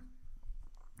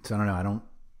I don't know.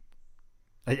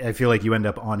 I feel like you end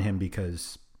up on him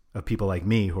because of people like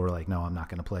me who are like, no, I'm not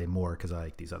going to play Moore because I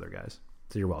like these other guys.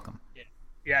 So you're welcome.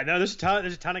 Yeah, no, there's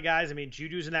a ton of guys. I mean,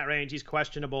 Juju's in that range. He's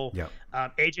questionable. Yeah.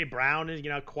 AJ Brown is,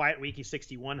 quiet week. He's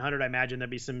 6,100. I imagine there'd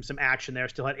be some action there.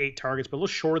 Still had 8 targets, but a little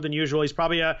shorter than usual. He's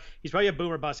probably a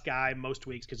boomer bust guy most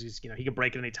weeks because he's, he can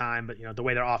break at any time. But the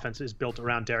way their offense is built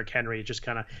around Derrick Henry, it just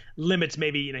kind of limits.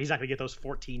 Maybe he's not going to get those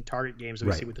 14 target games that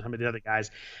we see with some of the other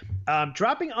guys.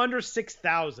 Dropping under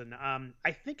 6,000.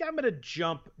 I think I'm going to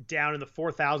jump down in the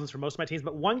 4,000s for most of my teams.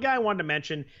 But one guy I wanted to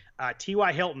mention,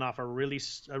 T.Y. Hilton, off a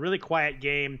really quiet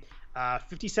game.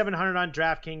 5,700 on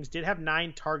DraftKings, did have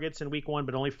 9 targets in week 1,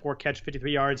 but only 4 catch,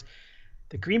 53 yards.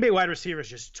 The Green Bay wide receivers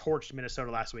just torched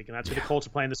Minnesota last week, and that's who the Colts are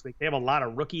playing this week. They have a lot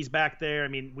of rookies back there. I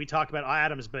mean, we talked about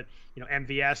Adams, but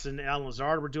MVS and Alan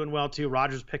Lazard were doing well too.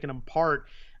 Rodgers picking them apart.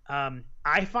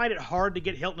 I find it hard to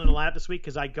get Hilton in the lineup this week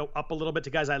because I go up a little bit to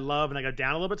guys I love, and I go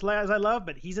down a little bit to guys I love.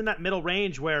 But he's in that middle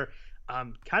range where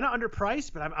kind of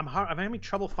underpriced, but I'm having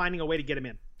trouble finding a way to get him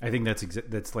in. I think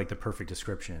that's like the perfect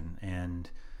description, and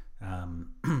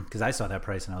because I saw that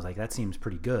price and I was like, that seems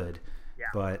pretty good. Yeah.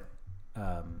 But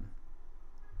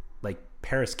like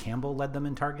Paris Campbell led them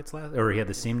in targets or he had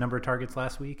the same number of targets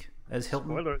last week as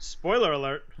Hilton. Spoiler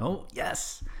alert. Oh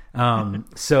yes.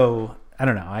 So I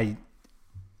don't know.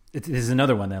 This is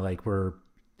another one that like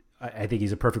I think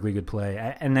he's a perfectly good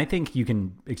play, and I think you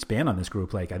can expand on this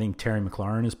group. Like I think Terry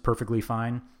McLaurin is perfectly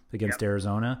fine against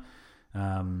Arizona.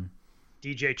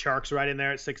 DJ Chark's right in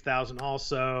there at 6,000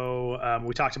 also.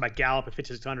 We talked about Gallup at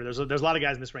 5,600. There's a lot of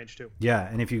guys in this range too. Yeah,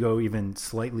 and if you go even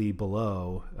slightly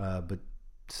below, but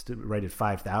right at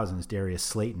 5,000 is Darius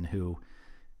Slayton,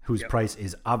 whose price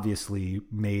is obviously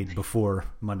made before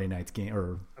Monday night's game.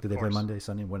 Or did they play Monday,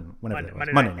 Sunday? Whenever it was.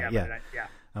 Monday night, yeah.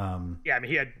 I mean,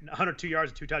 he had 102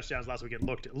 yards and 2 touchdowns last week. It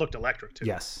looked electric too.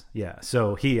 Yes, yeah.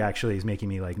 So he actually is making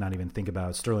me like not even think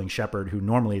about Sterling Shepard, who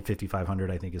normally at 5,500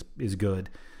 I think is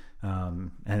good.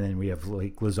 And then we have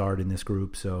like Lazard in this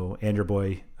group, so and your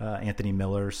boy Anthony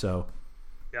Miller. So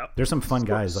there's some fun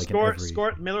guys like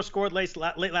Miller scored late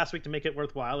last week to make it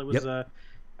worthwhile. It was I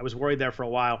was worried there for a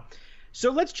while. So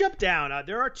let's jump down.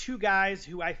 There are 2 guys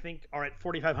who I think are at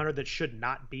 4,500 that should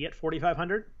not be at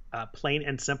 4,500. Plain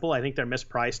and simple. I think they're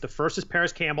mispriced. The first is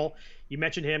Paris Campbell. You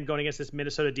mentioned him going against this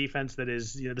Minnesota defense that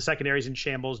is, the secondary's in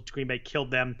shambles. Green Bay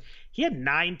killed them. He had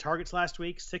 9 targets last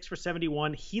week, 6 for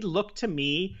 71. He looked to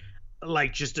me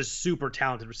like just a super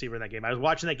talented receiver in that game. I was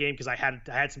watching that game because I had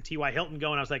some T.Y. Hilton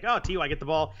going. I was like, T.Y. get the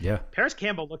ball. Yeah. Paris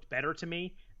Campbell looked better to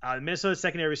me. Minnesota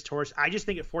secondary was torched. I just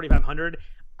think at 4,500,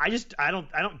 I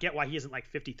don't get why he isn't like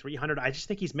 5,300. I just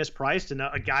think he's mispriced and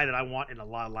a guy that I want in a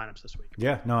lot of lineups this week.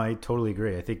 Yeah, no, I totally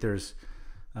agree. I think there's,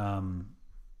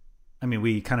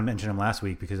 we kind of mentioned him last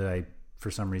week because I,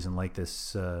 for some reason, like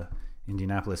this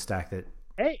Indianapolis stack that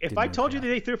Hey, if I told you that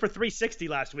they threw for 360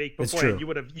 last week before, you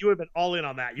would have been all in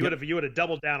on that. You would have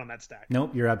doubled down on that stack.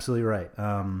 Nope, you're absolutely right.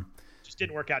 Just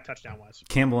didn't work out touchdown wise.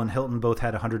 Campbell and Hilton both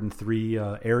had 103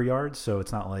 air yards, so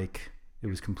it's not like it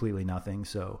was completely nothing.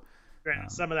 So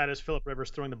some of that is Phillip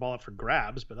Rivers throwing the ball up for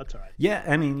grabs, but that's all right. Yeah,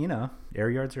 I mean, air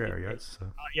yards are air yards.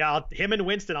 So. Him and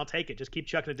Winston, I'll take it. Just keep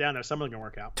chucking it down there. Some of them gonna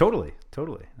work out. Totally.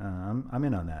 I'm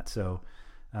in on that. So,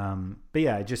 but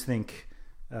yeah, I just think.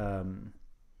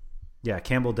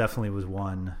 Campbell definitely was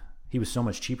one. He was so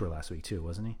much cheaper last week too,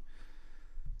 wasn't he?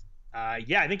 I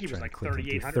think he was like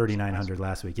 3,800. 3,900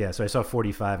 last week. Yeah, so I saw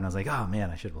 45 and I was like, oh man,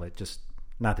 I should have just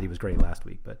not that he was great last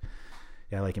week, but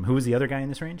yeah, I like him. Who was the other guy in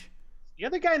this range? The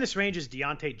other guy in this range is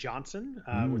Deontay Johnson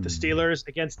with the Steelers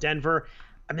against Denver.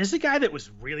 I mean, this is a guy that was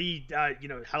really,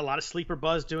 had a lot of sleeper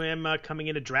buzz to him coming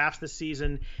into drafts this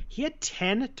season. He had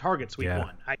 10 targets week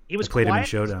one. He was played quiet. Him in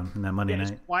Showdown in that Monday night.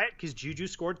 He was quiet because Juju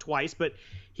scored twice, but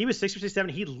he was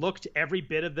 657. He looked every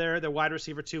bit of their wide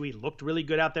receiver too. He looked really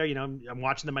good out there. I'm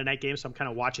watching the Monday night games, so I'm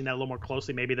kind of watching that a little more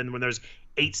closely maybe than when there's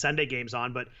 8 Sunday games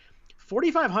on. But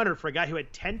 4,500 for a guy who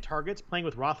had 10 targets playing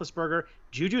with Roethlisberger.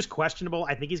 Juju's questionable.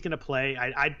 I think he's going to play.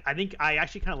 I think I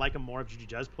actually kind of like him more if Juju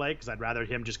does play because I'd rather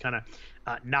him just kind of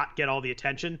not get all the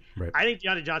attention. Right. I think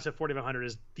Deontay Johnson at 4,500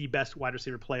 is the best wide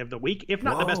receiver play of the week, if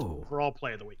not the best overall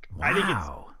play of the week.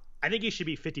 Wow. I think he should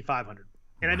be 5,500,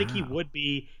 and I think he would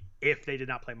be if they did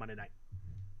not play Monday night.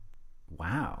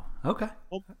 Wow. Okay.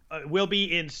 Well, we'll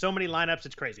be in so many lineups.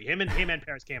 It's crazy. Him and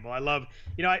Paris Campbell. I love.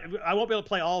 I won't be able to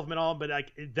play all of them at all, but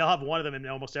they'll have one of them in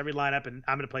almost every lineup, and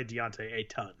I'm going to play Deontay a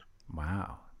ton.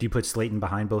 Wow. Do you put Slayton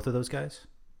behind both of those guys?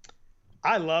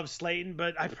 I love Slayton,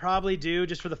 but I probably do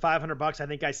just for the $500. I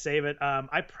think I save it.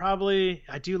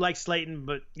 I do like Slayton,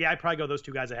 but yeah, I'd probably go those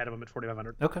two guys ahead of him at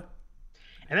 4,500. Okay.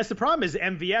 And that's the problem is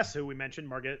MVS, who we mentioned,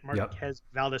 Marquez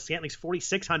Valdez-Scantling's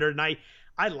 4,600, and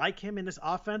I like him in this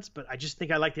offense, but I just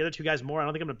think I like the other two guys more. I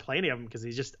don't think I'm going to play any of them because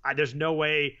there's no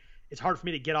way. It's hard for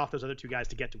me to get off those other two guys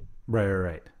to get to him.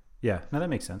 Right. Yeah, no, that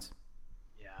makes sense.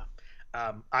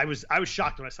 Yeah. I was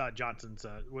shocked when I saw Johnson's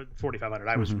 4,500.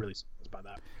 I was really surprised by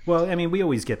that. Well, I mean, we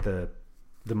always get the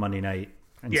Monday night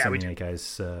and Sunday night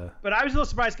guys. But I was a little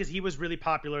surprised because he was really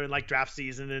popular in like draft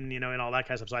season and and all that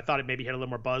kind of stuff. So I thought it maybe had a little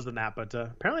more buzz than that, but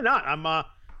apparently not.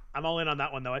 I'm all in on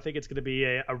that one, though. I think it's going to be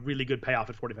a really good payoff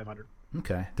at 4,500.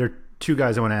 Okay. There are two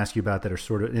guys I want to ask you about that are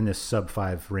sort of in this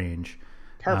sub-5 range.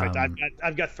 Perfect.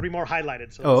 I've got 3 more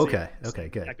highlighted. So okay. Okay,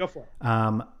 good. Yeah, go for it.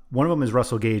 One of them is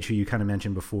Russell Gage, who you kind of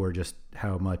mentioned before, just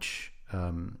how much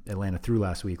Atlanta threw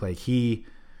last week. Like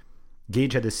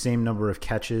Gage had the same number of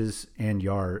catches and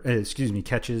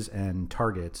catches and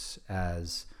targets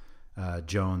as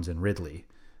Jones and Ridley.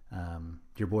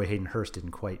 Your boy Hayden Hurst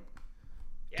didn't quite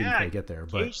get there,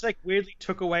 but Gage weirdly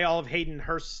took away all of Hayden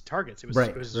Hurst's targets. It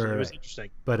was interesting.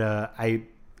 But I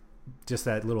just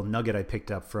that little nugget I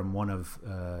picked up from one of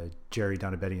Jerry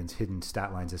Donabedian's hidden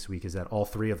stat lines this week is that all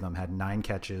 3 of them had 9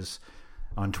 catches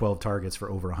on 12 targets for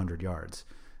over 100 yards.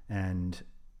 And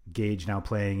Gage now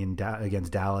playing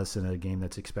against Dallas in a game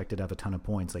that's expected to have a ton of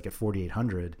points, like at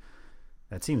 4,800,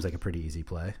 that seems like a pretty easy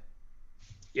play.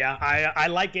 Yeah, I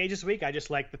like Gage this week. I just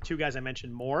like the 2 guys I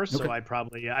mentioned more, so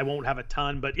okay. I won't have a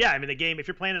ton. But yeah, I mean, the game, if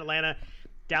you're playing in Atlanta,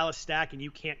 Dallas stack, and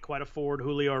you can't quite afford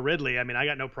Julio or Ridley, I mean, I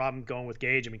got no problem going with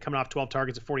Gage. I mean, coming off 12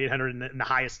 targets at 4,800 in the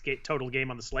highest total game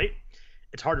on the slate,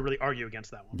 it's hard to really argue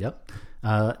against that one. Yep.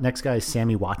 Next guy is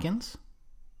Sammy Watkins,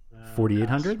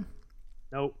 4,800.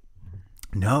 Nope.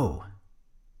 No.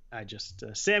 I just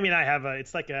Sammy and I have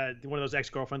it's like one of those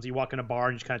ex-girlfriends. You walk in a bar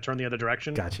and you just kind of turn the other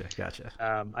direction. Gotcha.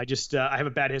 I have a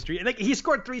bad history. And he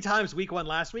scored 3 times week 1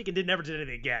 last week and never did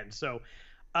anything again. So,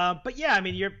 but yeah, I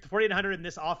mean, you're 4,800 in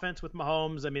this offense with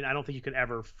Mahomes. I mean, I don't think you could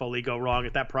ever fully go wrong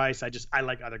at that price. I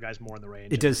like other guys more in the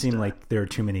range. It does seem like there are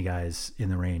too many guys in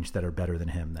the range that are better than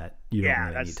him that you don't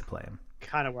really need to play him.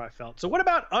 Kind of where I felt. So, what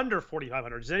about under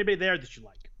 4,500? Is anybody there that you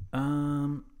like?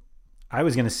 I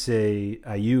was going to say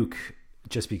Ayuk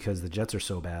just because the Jets are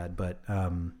so bad, but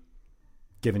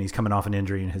given he's coming off an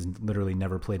injury and has literally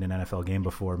never played an NFL game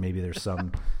before, maybe there's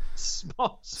some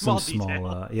small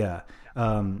yeah.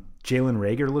 Jalen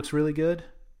Reagor looks really good.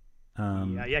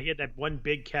 He had that one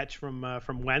big catch from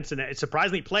Wentz, and it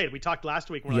surprisingly played. We talked last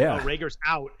week when Reagor's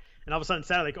out, and all of a sudden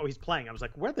Saturday, he's playing. I was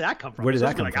like, where did that come from? Where did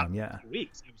that come from? Yeah,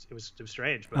 weeks. It was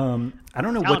strange. But I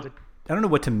don't know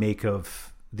what to make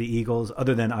of the Eagles,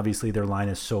 other than obviously their line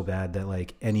is so bad that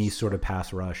like any sort of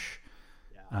pass rush,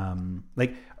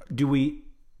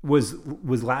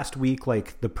 was last week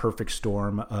like the perfect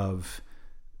storm of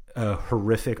a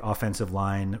horrific offensive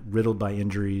line riddled by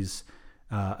injuries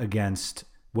against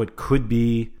what could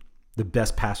be the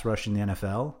best pass rush in the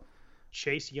NFL,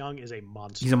 Chase Young is a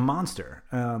monster. He's a monster.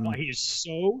 He is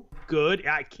so good.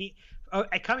 I can't.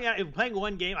 Coming out and playing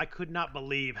one game, I could not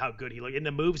believe how good he looked. In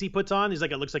the moves he puts on, it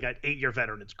looks like an 8-year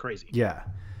veteran. It's crazy. Yeah.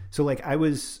 So like I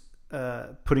was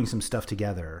putting some stuff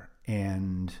together,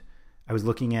 and I was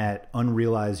looking at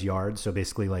unrealized yards. So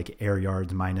basically like air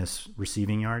yards minus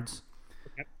receiving yards.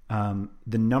 Okay.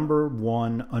 The number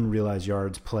one unrealized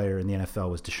yards player in the NFL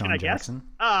was Deshaun Jackson.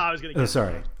 Oh, I was going to guess. Oh,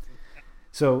 sorry.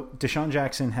 So Deshaun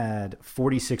Jackson had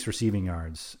 46 receiving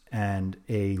yards and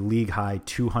a league high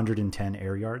 210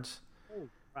 air yards.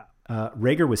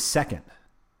 Rager was second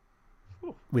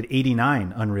with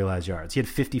 89 unrealized yards. He had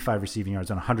 55 receiving yards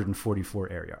on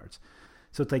 144 air yards.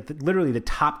 So it's like literally the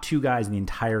top two guys in the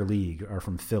entire league are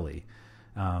from Philly.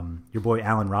 Your boy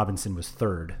Allen Robinson was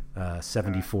third,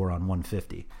 74 on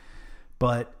 150.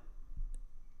 But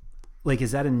like,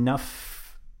 is that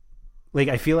enough? Like,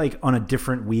 I feel like on a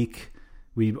different week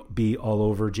we'd be all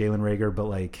over Jalen Rager, but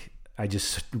like I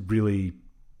just really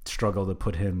struggle to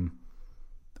put him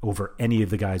over any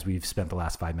of the guys we've spent the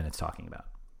last 5 minutes talking about.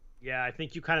 Yeah, I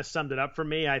think you kind of summed it up for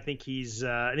me. I think he's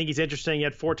interesting. He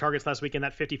had 4 targets last week in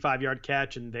that 55-yard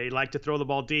catch, and they like to throw the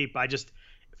ball deep.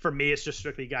 For me, it's just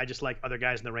strictly a guy just like other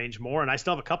guys in the range more. And I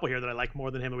still have a couple here that I like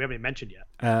more than him, and we haven't even mentioned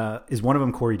yet. Is one of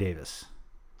them Corey Davis?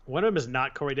 One of them is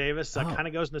not Corey Davis. Kind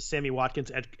of goes into Sammy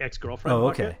Watkins' ex-girlfriend. Oh,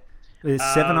 okay.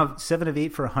 Seven of 8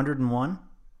 for 101.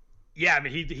 Yeah, I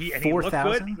mean he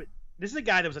 4,000. This is a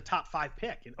guy that was a top 5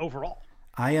 pick in overall.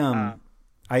 I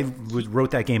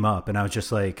wrote that game up, and I was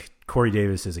just like, Corey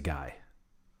Davis is a guy.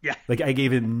 Yeah. Like, I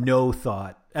gave him no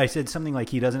thought. I said something like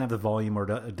he doesn't have the volume or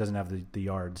doesn't have the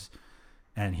yards,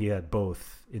 and he had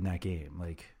both in that game.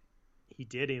 Like, he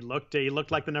did. He looked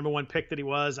like the number 1 pick that he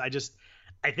was. I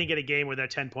think in a game where they're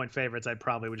 10-point favorites, I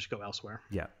probably would just go elsewhere.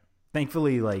 Yeah.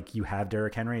 Thankfully, like, you have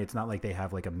Derrick Henry. It's not like they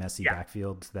have like a messy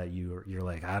backfield that you're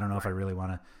like, I don't know if I really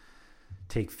want to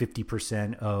take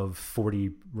 50% of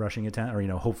 40 rushing attempts, or,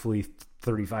 hopefully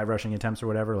 35 rushing attempts or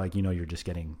whatever. Like, you're just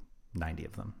getting 90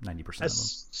 of them, 90% of them.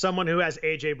 As someone who has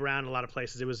AJ Brown in a lot of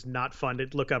places, it was not fun to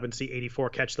look up and see 84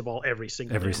 catch the ball every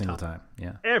single time.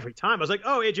 Yeah. Every time. I was like,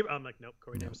 oh, AJ. I'm like, nope,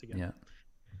 Corey Davis again. Yeah.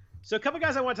 So a couple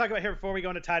guys I want to talk about here before we go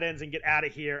into tight ends and get out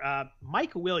of here.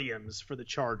 Mike Williams for the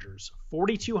Chargers,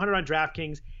 4,200 on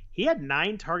DraftKings. He had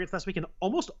 9 targets last week, and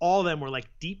almost all of them were like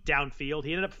deep downfield.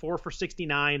 He ended up 4 for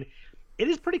 69. It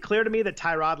is pretty clear to me that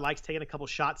Tyrod likes taking a couple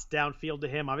shots downfield to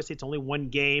him. Obviously, it's only one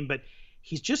game, but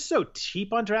he's just so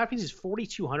cheap on DraftKings. He's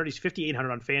 4,200. He's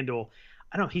 5,800 on FanDuel.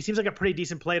 I don't know. He seems like a pretty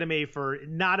decent play to me for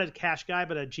not a cash guy,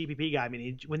 but a GPP guy. I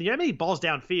mean, when you have any balls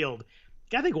downfield,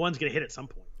 I think one's going to hit at some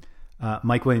point.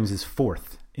 Mike Williams is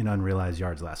 4th in unrealized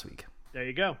yards last week. There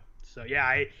you go. So,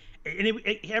 yeah,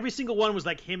 every single one was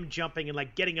like him jumping and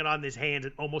like getting it on his hands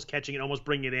and almost catching it, almost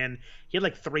bringing it in. He had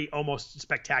like 3 almost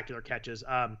spectacular catches.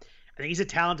 I think he's a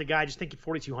talented guy. I just think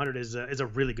 4,200 is a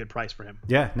really good price for him.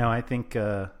 Yeah, no, I think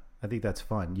that's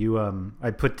fun. I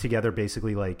put together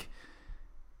basically like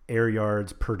air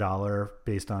yards per dollar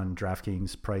based on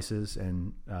DraftKings prices,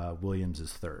 and Williams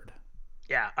is 3rd.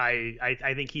 Yeah,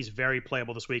 I think he's very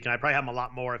playable this week, and I probably have him a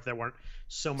lot more if there weren't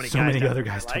so many other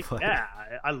guys to play. Yeah,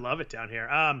 I love it down here.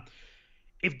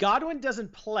 If Godwin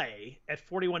doesn't play at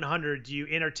 4,100, do you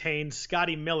entertain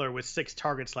Scotty Miller with 6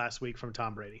 targets last week from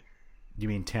Tom Brady? You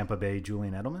mean Tampa Bay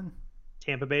Julian Edelman?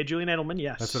 Tampa Bay Julian Edelman,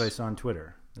 yes. That's what I saw on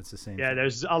Twitter. That's the same. Yeah, thing.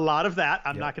 There's a lot of that.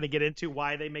 I'm not going to get into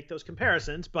why they make those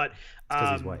comparisons, but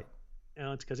because he's white.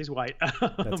 It's because he's white.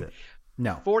 That's it.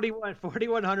 No.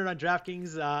 4,100 on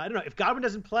DraftKings. I don't know. If Godwin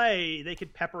doesn't play, they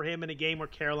could pepper him in a game where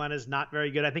Carolina's not very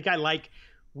good. I think I like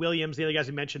Williams, the other guys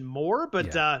we mentioned, more.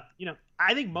 But,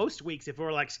 I think most weeks, if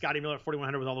we're like Scotty Miller at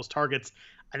 4,100 with all those targets,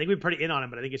 I think we'd be pretty in on him.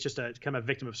 But I think it's just a kind of a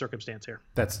victim of circumstance here.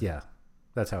 That's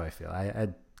how I feel. I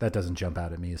that doesn't jump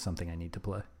out at me as something I need to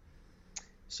play.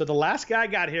 So the last guy I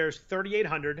got here is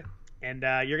 3,800, and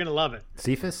you're going to love it.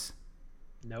 Cephas?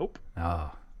 Nope.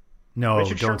 Oh. No,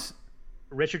 don't.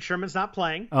 Richard Sherman's not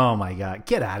playing. Oh, my God.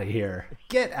 Get out of here.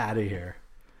 Get out of here.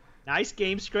 Nice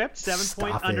game script.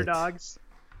 7-point underdogs.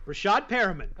 Rashad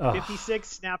Perriman, 56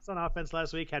 snaps on offense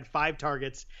last week, had 5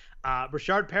 targets.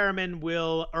 Rashad Perriman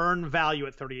will earn value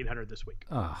at 3,800 this week.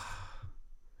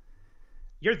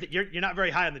 You're not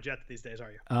very high on the Jets these days,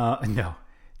 are you? No.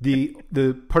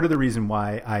 The part of the reason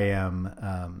why I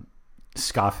am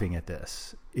scoffing at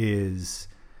this is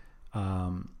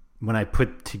when I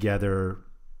put together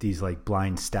these like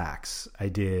blind stacks, I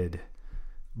did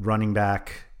running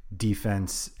back,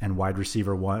 defense, and wide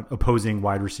receiver 1, opposing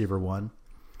wide receiver 1.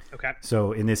 Okay.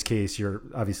 So in this case, you're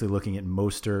obviously looking at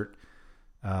Mostert,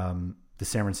 the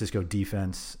San Francisco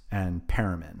defense, and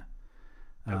Perriman.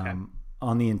 Okay.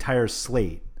 On the entire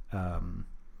slate,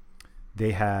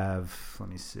 They have, let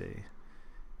me see.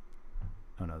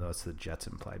 Oh no, that's the Jets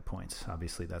implied points.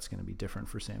 Obviously that's going to be different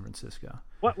for San Francisco.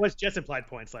 What's Jets implied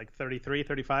points? Like 33,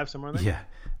 35, somewhere in there?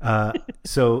 Yeah.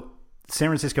 So San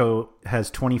Francisco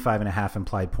has 25.5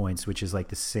 implied points, which is like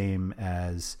the same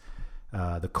as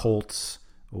the Colts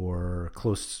or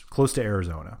close to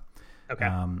Arizona. Okay.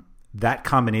 That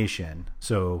combination,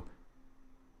 so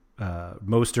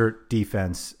Mostert,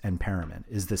 defense, and Perriman,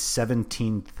 is the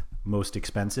 17th most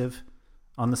expensive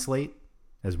on the slate.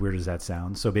 As weird as that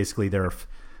sounds. So basically there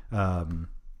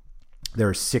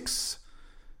are 6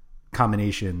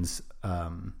 combinations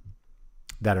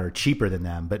that are cheaper than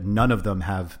them, but none of them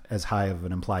have as high of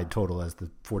an implied total as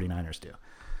the 49ers do.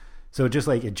 So just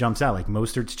like it jumps out, like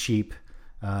Mostert's cheap.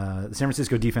 The San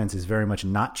Francisco defense is very much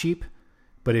not cheap,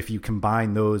 but if you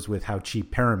combine those with how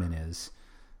cheap Perriman is,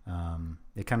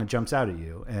 it kind of jumps out at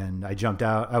you. And I jumped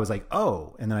out. I was like,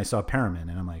 oh, and then I saw Perriman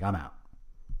and I'm like, I'm out.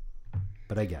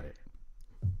 But I get it.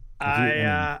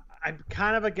 I'm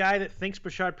kind of a guy that thinks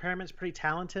Brashard Perriman's pretty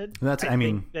talented. That's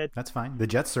fine. The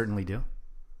Jets certainly do.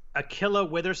 Akilla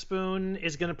Witherspoon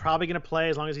is probably going to play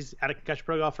as long as he's out of concussion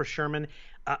protocol for Sherman.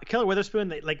 Akilla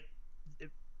Witherspoon,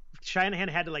 Shanahan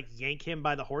had to yank him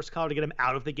by the horse collar to get him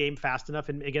out of the game fast enough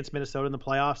against Minnesota in the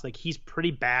playoffs. He's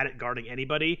pretty bad at guarding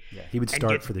anybody. Yeah, he would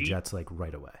start for the Jets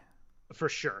right away. For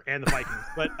sure, and the Vikings.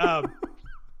 But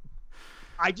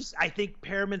I think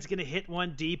Perriman's going to hit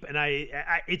one deep, and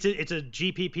it's a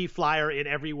GPP flyer in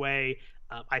every way.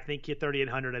 I think at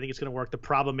 3,800, I think it's going to work. The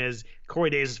problem is Corey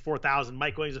Days is 4,000,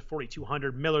 Mike Williams is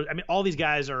 4,200, Miller. I mean, all these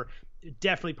guys are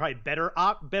definitely probably better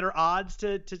odds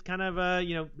to kind of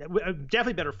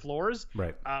definitely better floors.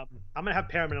 Right. I'm going to have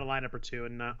Perriman in a lineup or two,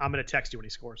 and I'm going to text you when he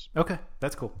scores. Okay,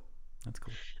 that's cool.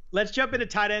 Let's jump into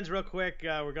tight ends real quick.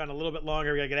 We're going a little bit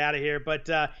longer. We got to get out of here, but.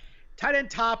 Tight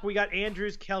end top, we got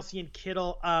Andrews, Kelsey, and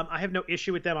Kittle. I have no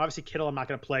issue with them. Obviously, Kittle I'm not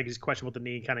going to play because he's questionable with the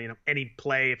knee. Kind of, any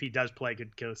play, if he does play,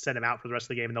 could send him out for the rest of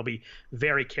the game, and they'll be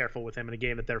very careful with him in a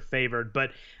game that they're favored.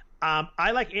 But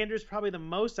I like Andrews probably the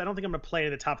most. I don't think I'm going to play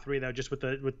in the top 3, though, just with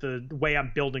the way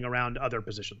I'm building around other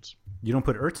positions. You don't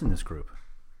put Ertz in this group?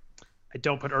 I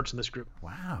don't put Ertz in this group.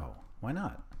 Wow. Why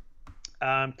not?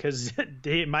 Because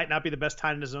he might not be the best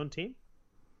tight end in his own team.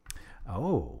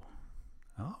 Oh,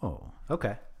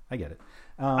 okay. I get it.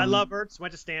 I love Ertz.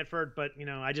 Went to Stanford, but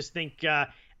I just think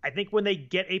I think when they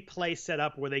get a play set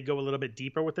up where they go a little bit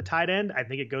deeper with the tight end, I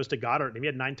think it goes to Goddard. He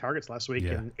had 9 targets last week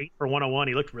and 8 for 101.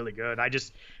 He looked really good. I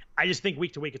just think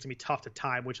week to week it's gonna be tough to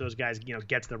time which of those guys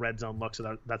gets the red zone looks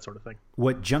and that sort of thing.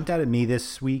 What jumped out at me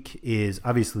this week is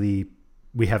obviously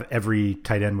we have every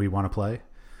tight end we want to play,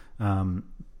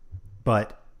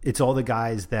 but it's all the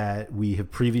guys that we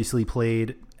have previously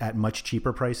played at much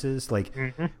cheaper prices.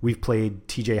 We've played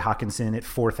TJ Hawkinson at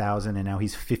 4,000 and now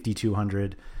he's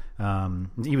 5,200.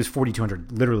 He was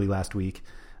 4,200 literally last week.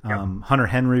 Hunter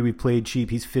Henry, we played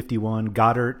cheap. He's 51.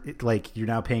 Goddard, you're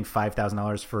now paying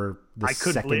 $5,000 for the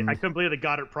second. I couldn't believe the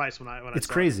Goddard price when I it's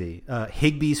crazy.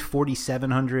 Higbee's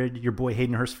 4,700. Your boy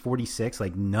Hayden Hurst 46.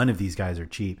 None of these guys are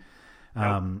cheap.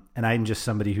 And I'm just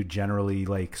somebody who generally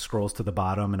scrolls to the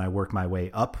bottom and I work my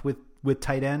way up with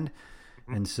tight end.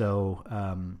 And so,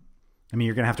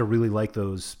 you're going to have to really like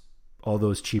all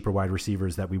those cheaper wide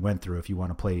receivers that we went through if you want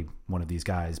to play one of these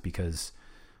guys, because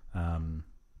I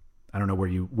don't know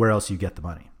where else you get the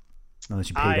money unless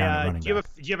you pay down the running back.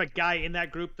 Do you have a guy in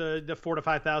that group, the 4,000 to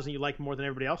 5,000 you like more than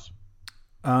everybody else?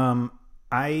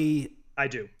 I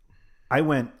do. I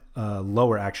went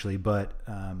lower actually, but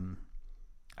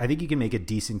I think you can make a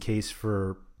decent case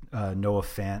for Noah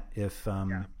Fant if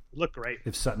look great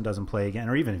if Sutton doesn't play again,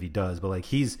 or even if he does. But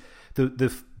he's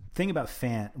the thing about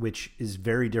Fant, which is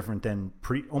very different than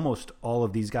almost all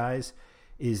of these guys,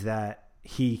 is that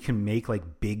he can make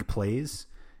big plays,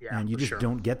 and you just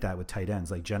don't get that with tight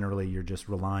ends. Generally, you're just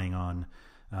relying on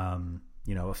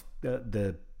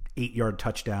the 8-yard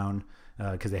touchdown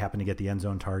because they happen to get the end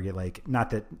zone target. Not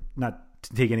to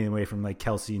take anything away from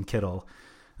Kelsey and Kittle,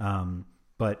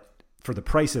 but for the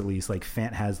price at least,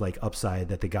 Fant has upside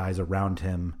that the guys around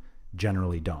him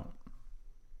generally don't.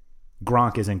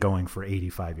 Gronk isn't going for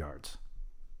 85 yards.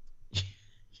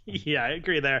 Yeah, I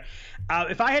agree there.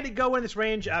 If I had to go in this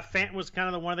range, Fant was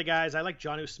kind of one of the guys. I like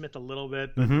Jonnu Smith a little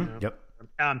bit. Yep.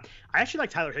 I actually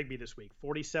like Tyler Higbee this week,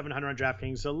 4,700 on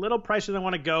DraftKings. A little pricier than I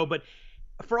want to go, but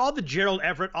for all the Gerald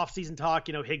Everett offseason talk,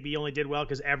 Higbee only did well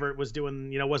because Everett was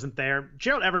doing, wasn't there.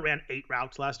 Gerald Everett ran 8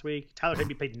 routes last week. Tyler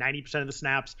Higbee played 90% of the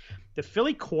snaps. The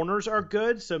Philly corners are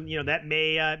good, so that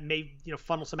may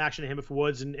funnel some action to him if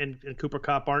Woods and Cooper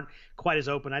Kupp aren't quite as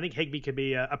open. I think Higbee could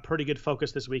be a pretty good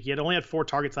focus this week. He only had 4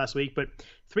 targets last week, but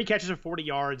 3 catches and 40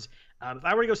 yards. If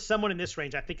I were to go someone in this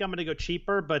range, I think I'm going to go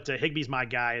cheaper, but Higbee's my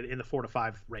guy in the 4 to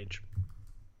 5 range.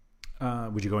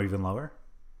 Would you go even lower?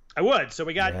 I would. So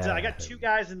I got 2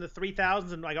 guys in the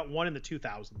 3,000s and I got 1 in the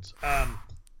 2,000s.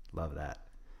 Love that.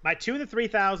 My 2 in the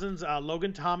 3,000s,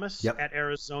 Logan Thomas at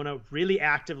Arizona, really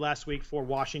active last week for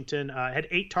Washington. Had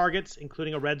 8 targets,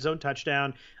 including a red zone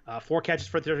touchdown, 4 catches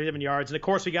for 37 yards. And of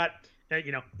course, we got,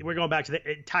 we're going back to the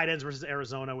tight ends versus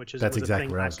Arizona, which is that's exactly a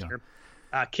thing where last I was year.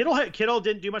 Kittle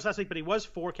didn't do much last week, but he was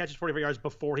 4 catches, 44 yards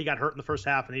before he got hurt in the first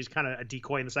half, and he's kind of a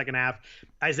decoy in the second half.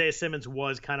 Isaiah Simmons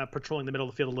was kind of patrolling the middle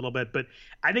of the field a little bit, but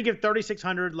I think if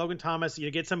 3,600, Logan Thomas, you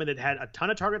get someone that had a ton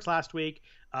of targets last week.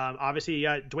 Obviously,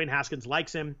 Dwayne Haskins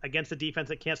likes him against a defense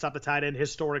that can't stop the tight end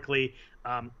historically.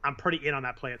 I'm pretty in on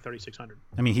that play at 3,600.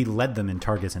 I mean, he led them in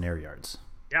targets and air yards.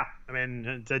 Yeah, I mean,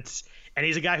 and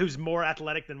he's a guy who's more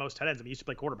athletic than most tight ends. I mean, he used to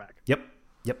play quarterback. Yep.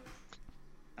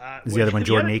 Is the other one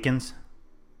Jordan Akins?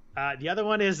 The other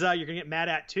one is you're gonna get mad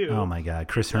at too. Oh my God,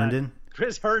 Chris Herndon.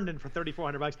 Chris Herndon for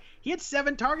 $3,400. He had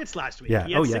 7 targets last week. Yeah.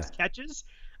 He had 6 catches.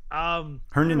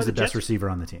 Herndon's the best receiver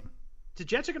on the team. The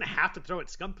Jets are gonna have to throw at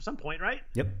some point, right?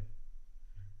 Yep.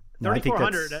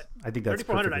 3,400. I think that's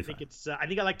 3,400. I think it's. I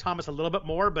think I like Thomas a little bit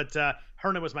more, but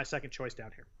Herndon was my second choice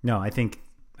down here. No, I think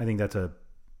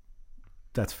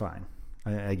that's fine.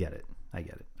 I get it. I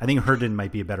think Herndon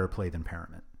might be a better play than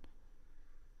Perriman.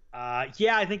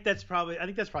 Yeah, I think that's probably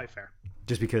fair.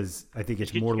 Just because I think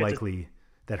it's more likely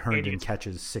that Herndon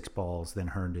catches 6 balls than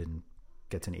Herndon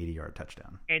gets an 80-yard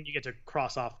touchdown. And you get to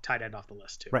cross off tight end off the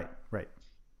list too. Right.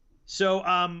 So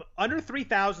under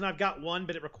 3,000, I've got one,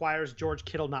 but it requires George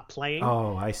Kittle not playing.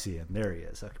 Oh, I see him. There he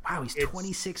is. Wow, he's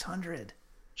 2,600.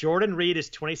 Jordan Reed is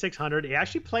 2,600. He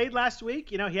actually played last week.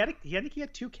 He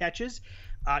had 2 catches.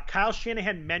 Kyle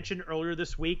Shanahan mentioned earlier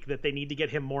this week that they need to get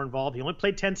him more involved. He only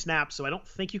played 10 snaps, so I don't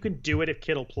think you can do it if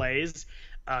Kittle plays.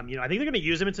 I think they're going to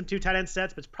use him in some 2 tight end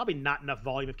sets, but it's probably not enough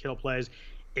volume if Kittle plays.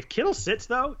 If Kittle sits,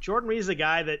 though, Jordan Reed is a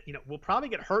guy that will probably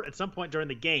get hurt at some point during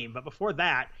the game. But before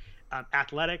that,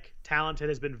 athletic, talented,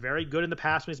 has been very good in the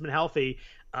past when he's been healthy.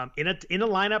 In a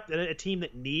lineup, a team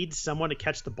that needs someone to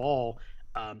catch the ball.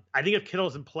 I think if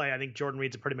Kittle's in play, I think Jordan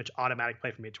Reed's a pretty much automatic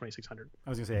play for me at 2,600. I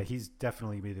was going to say, he's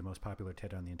definitely be the most popular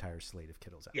tight on the entire slate if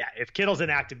Kittle's out. Yeah, if Kittle's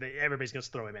inactive, everybody's going to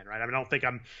throw him in, right? I mean, I don't think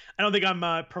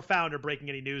I'm profound or breaking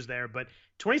any news there, but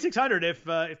 2,600, if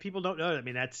people don't know, I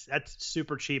mean, that's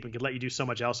super cheap and could let you do so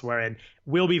much elsewhere, and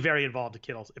will be very involved if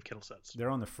Kittle sits. They're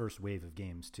on the first wave of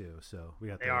games too, so we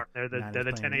got they're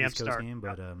the 10 a.m. start game,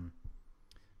 but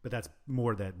that's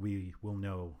more that we will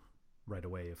know right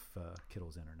away if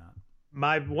Kittle's in or not.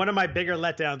 One of my bigger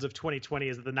letdowns of 2020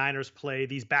 is that the Niners play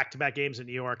these back-to-back games in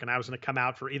New York, and I was going to come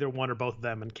out for either one or both of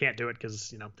them and can't do it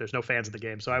because there's no fans of the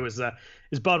game. So I was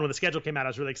bummed when the schedule came out. I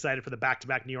was really excited for the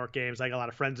back-to-back New York games. I got a lot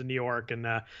of friends in New York, and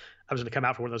I was going to come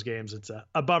out for one of those games. It's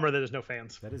a bummer that there's no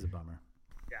fans. That is a bummer.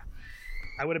 Yeah,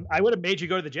 I would have made you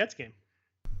go to the Jets game.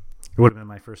 It would have been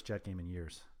my first Jet game in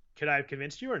years. Could I have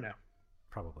convinced you or no?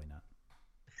 Probably not.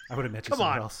 I would have met you Come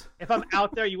somewhere on. else. If I'm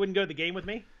out there, you wouldn't go to the game with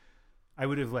me? I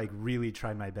would have really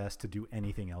tried my best to do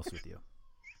anything else with you.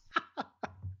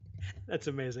 That's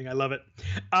amazing. I love it.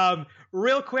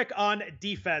 Real quick on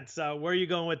defense. Where are you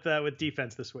going with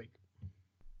defense this week?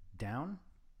 Down?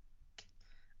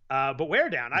 But where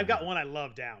down? I've got one I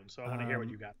love down, so I want to hear what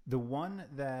you got. The one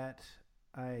that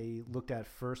I looked at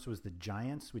first was the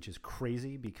Giants, which is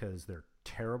crazy because they're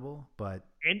terrible, but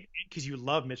and because you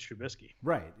love Mitch Trubisky,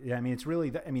 right? Yeah, I mean it's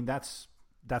really. I mean that's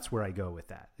where I go with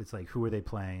that. It's like, who are they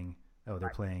playing? Oh, they're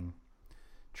playing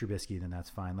Trubisky, then that's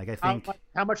fine. Like I think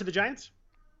how much are the Giants?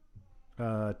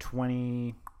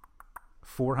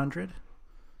 2,400.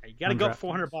 You got to go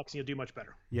 $400 and you'll do much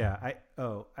better. Yeah,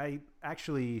 I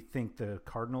actually think the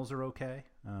Cardinals are okay.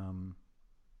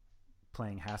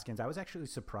 Playing Haskins, I was actually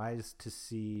surprised to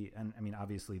see, and I mean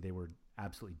obviously they were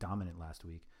absolutely dominant last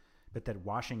week, but that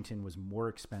Washington was more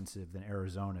expensive than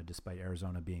Arizona, despite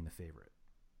Arizona being the favorite.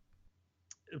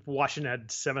 Washington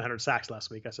had 700 sacks last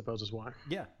week, I suppose, is why.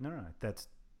 Yeah, no, that's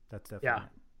definitely. Yeah. It.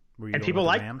 And people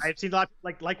I've seen a lot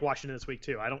like Washington this week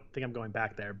too. I don't think I'm going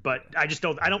back there, but I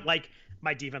don't like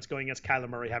my defense going against Kyler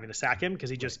Murray having to sack him because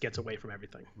he just gets away from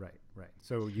everything. Right.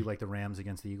 So you like the Rams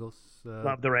against the Eagles?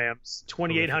 Love the Rams.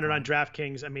 2,800 on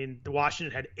DraftKings. I mean, the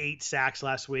Washington had 8 sacks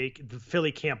last week. The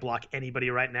Philly can't block anybody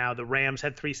right now. The Rams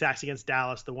had 3 sacks against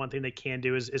Dallas. The one thing they can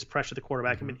do is pressure the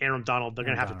quarterback. I mean, Aaron Donald, they're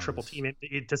going to have to triple team him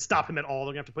to stop him at all.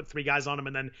 They're going to have to put 3 guys on him,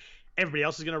 and then everybody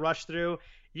else is going to rush through.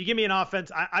 You give me an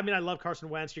offense. I mean, I love Carson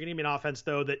Wentz. You're going to give me an offense,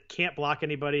 though, that can't block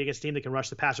anybody against a team that can rush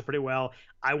the passer pretty well.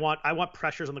 I want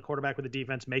pressures on the quarterback with the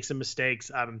defense, make some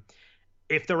mistakes.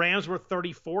 If the Rams were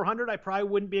 3,400, I probably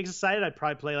wouldn't be excited. I'd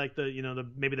probably play like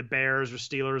maybe the Bears or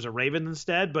Steelers or Ravens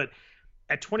instead. But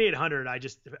at 2,800,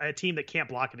 a team that can't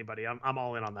block anybody, I'm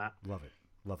all in on that. Love it.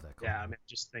 Love that call. Yeah, I mean, I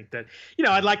just think that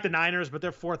I'd like the Niners, but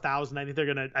they're 4,000. I think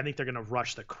they're gonna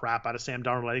rush the crap out of Sam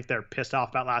Darnold. I think they're pissed off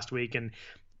about last week and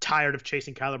tired of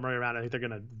chasing Kyler Murray around. I think they're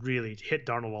gonna really hit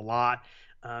Darnold a lot.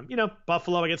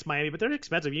 Buffalo against Miami, but they're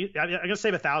expensive. I'm gonna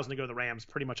save 1,000 to go to the Rams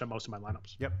pretty much on most of my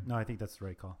lineups. Yep. No, I think that's the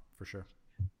right call for sure.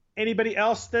 Anybody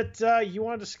else that you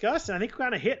want to discuss? And I think we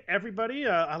kind of hit everybody.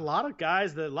 A lot of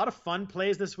guys, a lot of fun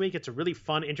plays this week. It's a really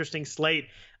fun, interesting slate.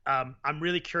 I'm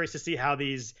really curious to see how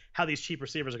these cheap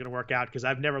receivers are going to work out because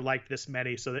I've never liked this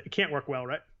many, so it can't work well,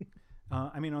 right?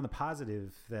 I mean, on the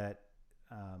positive, that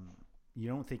you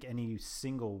don't think any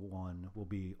single one will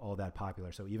be all that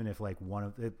popular. So even if like one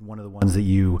of the ones that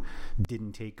you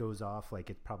didn't take goes off, like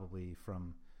it probably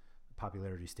from a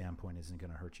popularity standpoint isn't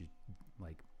going to hurt you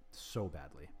like so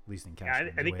badly, at least in cash. Yeah,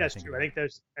 I think that's true. I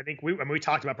think we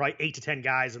talked about probably 8 to 10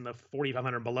 guys in the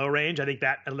 4,500 below range. I think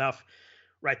that enough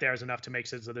right there is enough to make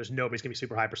sense that there's nobody's gonna be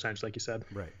super high percentage, like you said.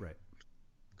 Right.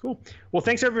 Cool. Well,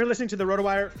 thanks everybody for listening to the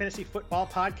RotoWire Fantasy Football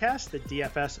Podcast, the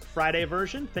DFS Friday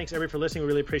version. Thanks everybody for listening. We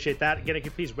really appreciate that. Again, if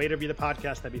you please rate or review the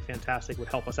podcast, that'd be fantastic. Would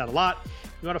help us out a lot.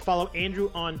 If you want to follow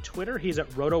Andrew on Twitter, he's at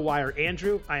RotoWire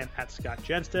Andrew. I am at Scott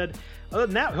Jensted. Other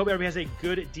than that, we hope everybody has a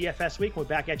good DFS week. We'll be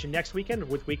back at you next weekend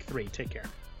with week 3. Take care.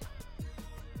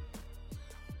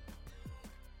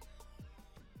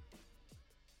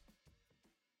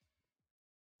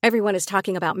 Everyone is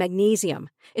talking about magnesium.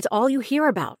 It's all you hear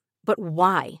about. But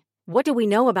why? What do we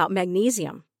know about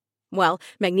magnesium? Well,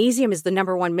 magnesium is the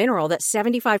 #1 mineral that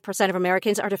 75% of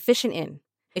Americans are deficient in.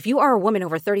 If you are a woman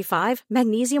over 35,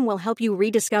 magnesium will help you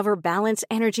rediscover balance,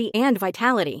 energy, and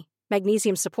vitality.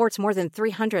 Magnesium supports more than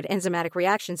 300 enzymatic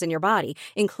reactions in your body,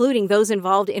 including those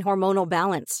involved in hormonal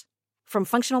balance. From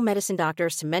functional medicine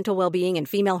doctors to mental well-being and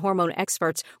female hormone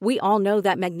experts, we all know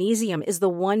that magnesium is the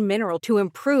one mineral to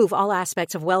improve all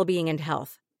aspects of well-being and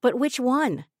health. But which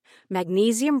one?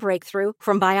 Magnesium Breakthrough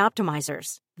from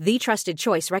Bioptimizers, the trusted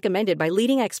choice recommended by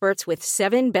leading experts with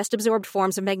 7 best-absorbed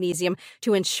forms of magnesium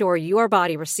to ensure your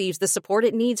body receives the support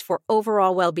it needs for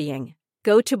overall well-being.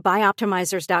 Go to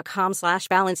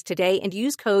bioptimizers.com/balance today and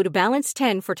use code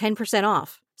BALANCE10 for 10%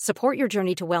 off. Support your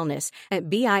journey to wellness at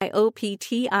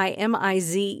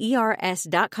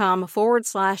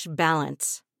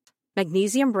bioptimizers.com/balance.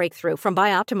 Magnesium Breakthrough from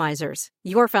Bioptimizers,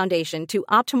 your foundation to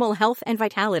optimal health and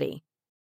vitality.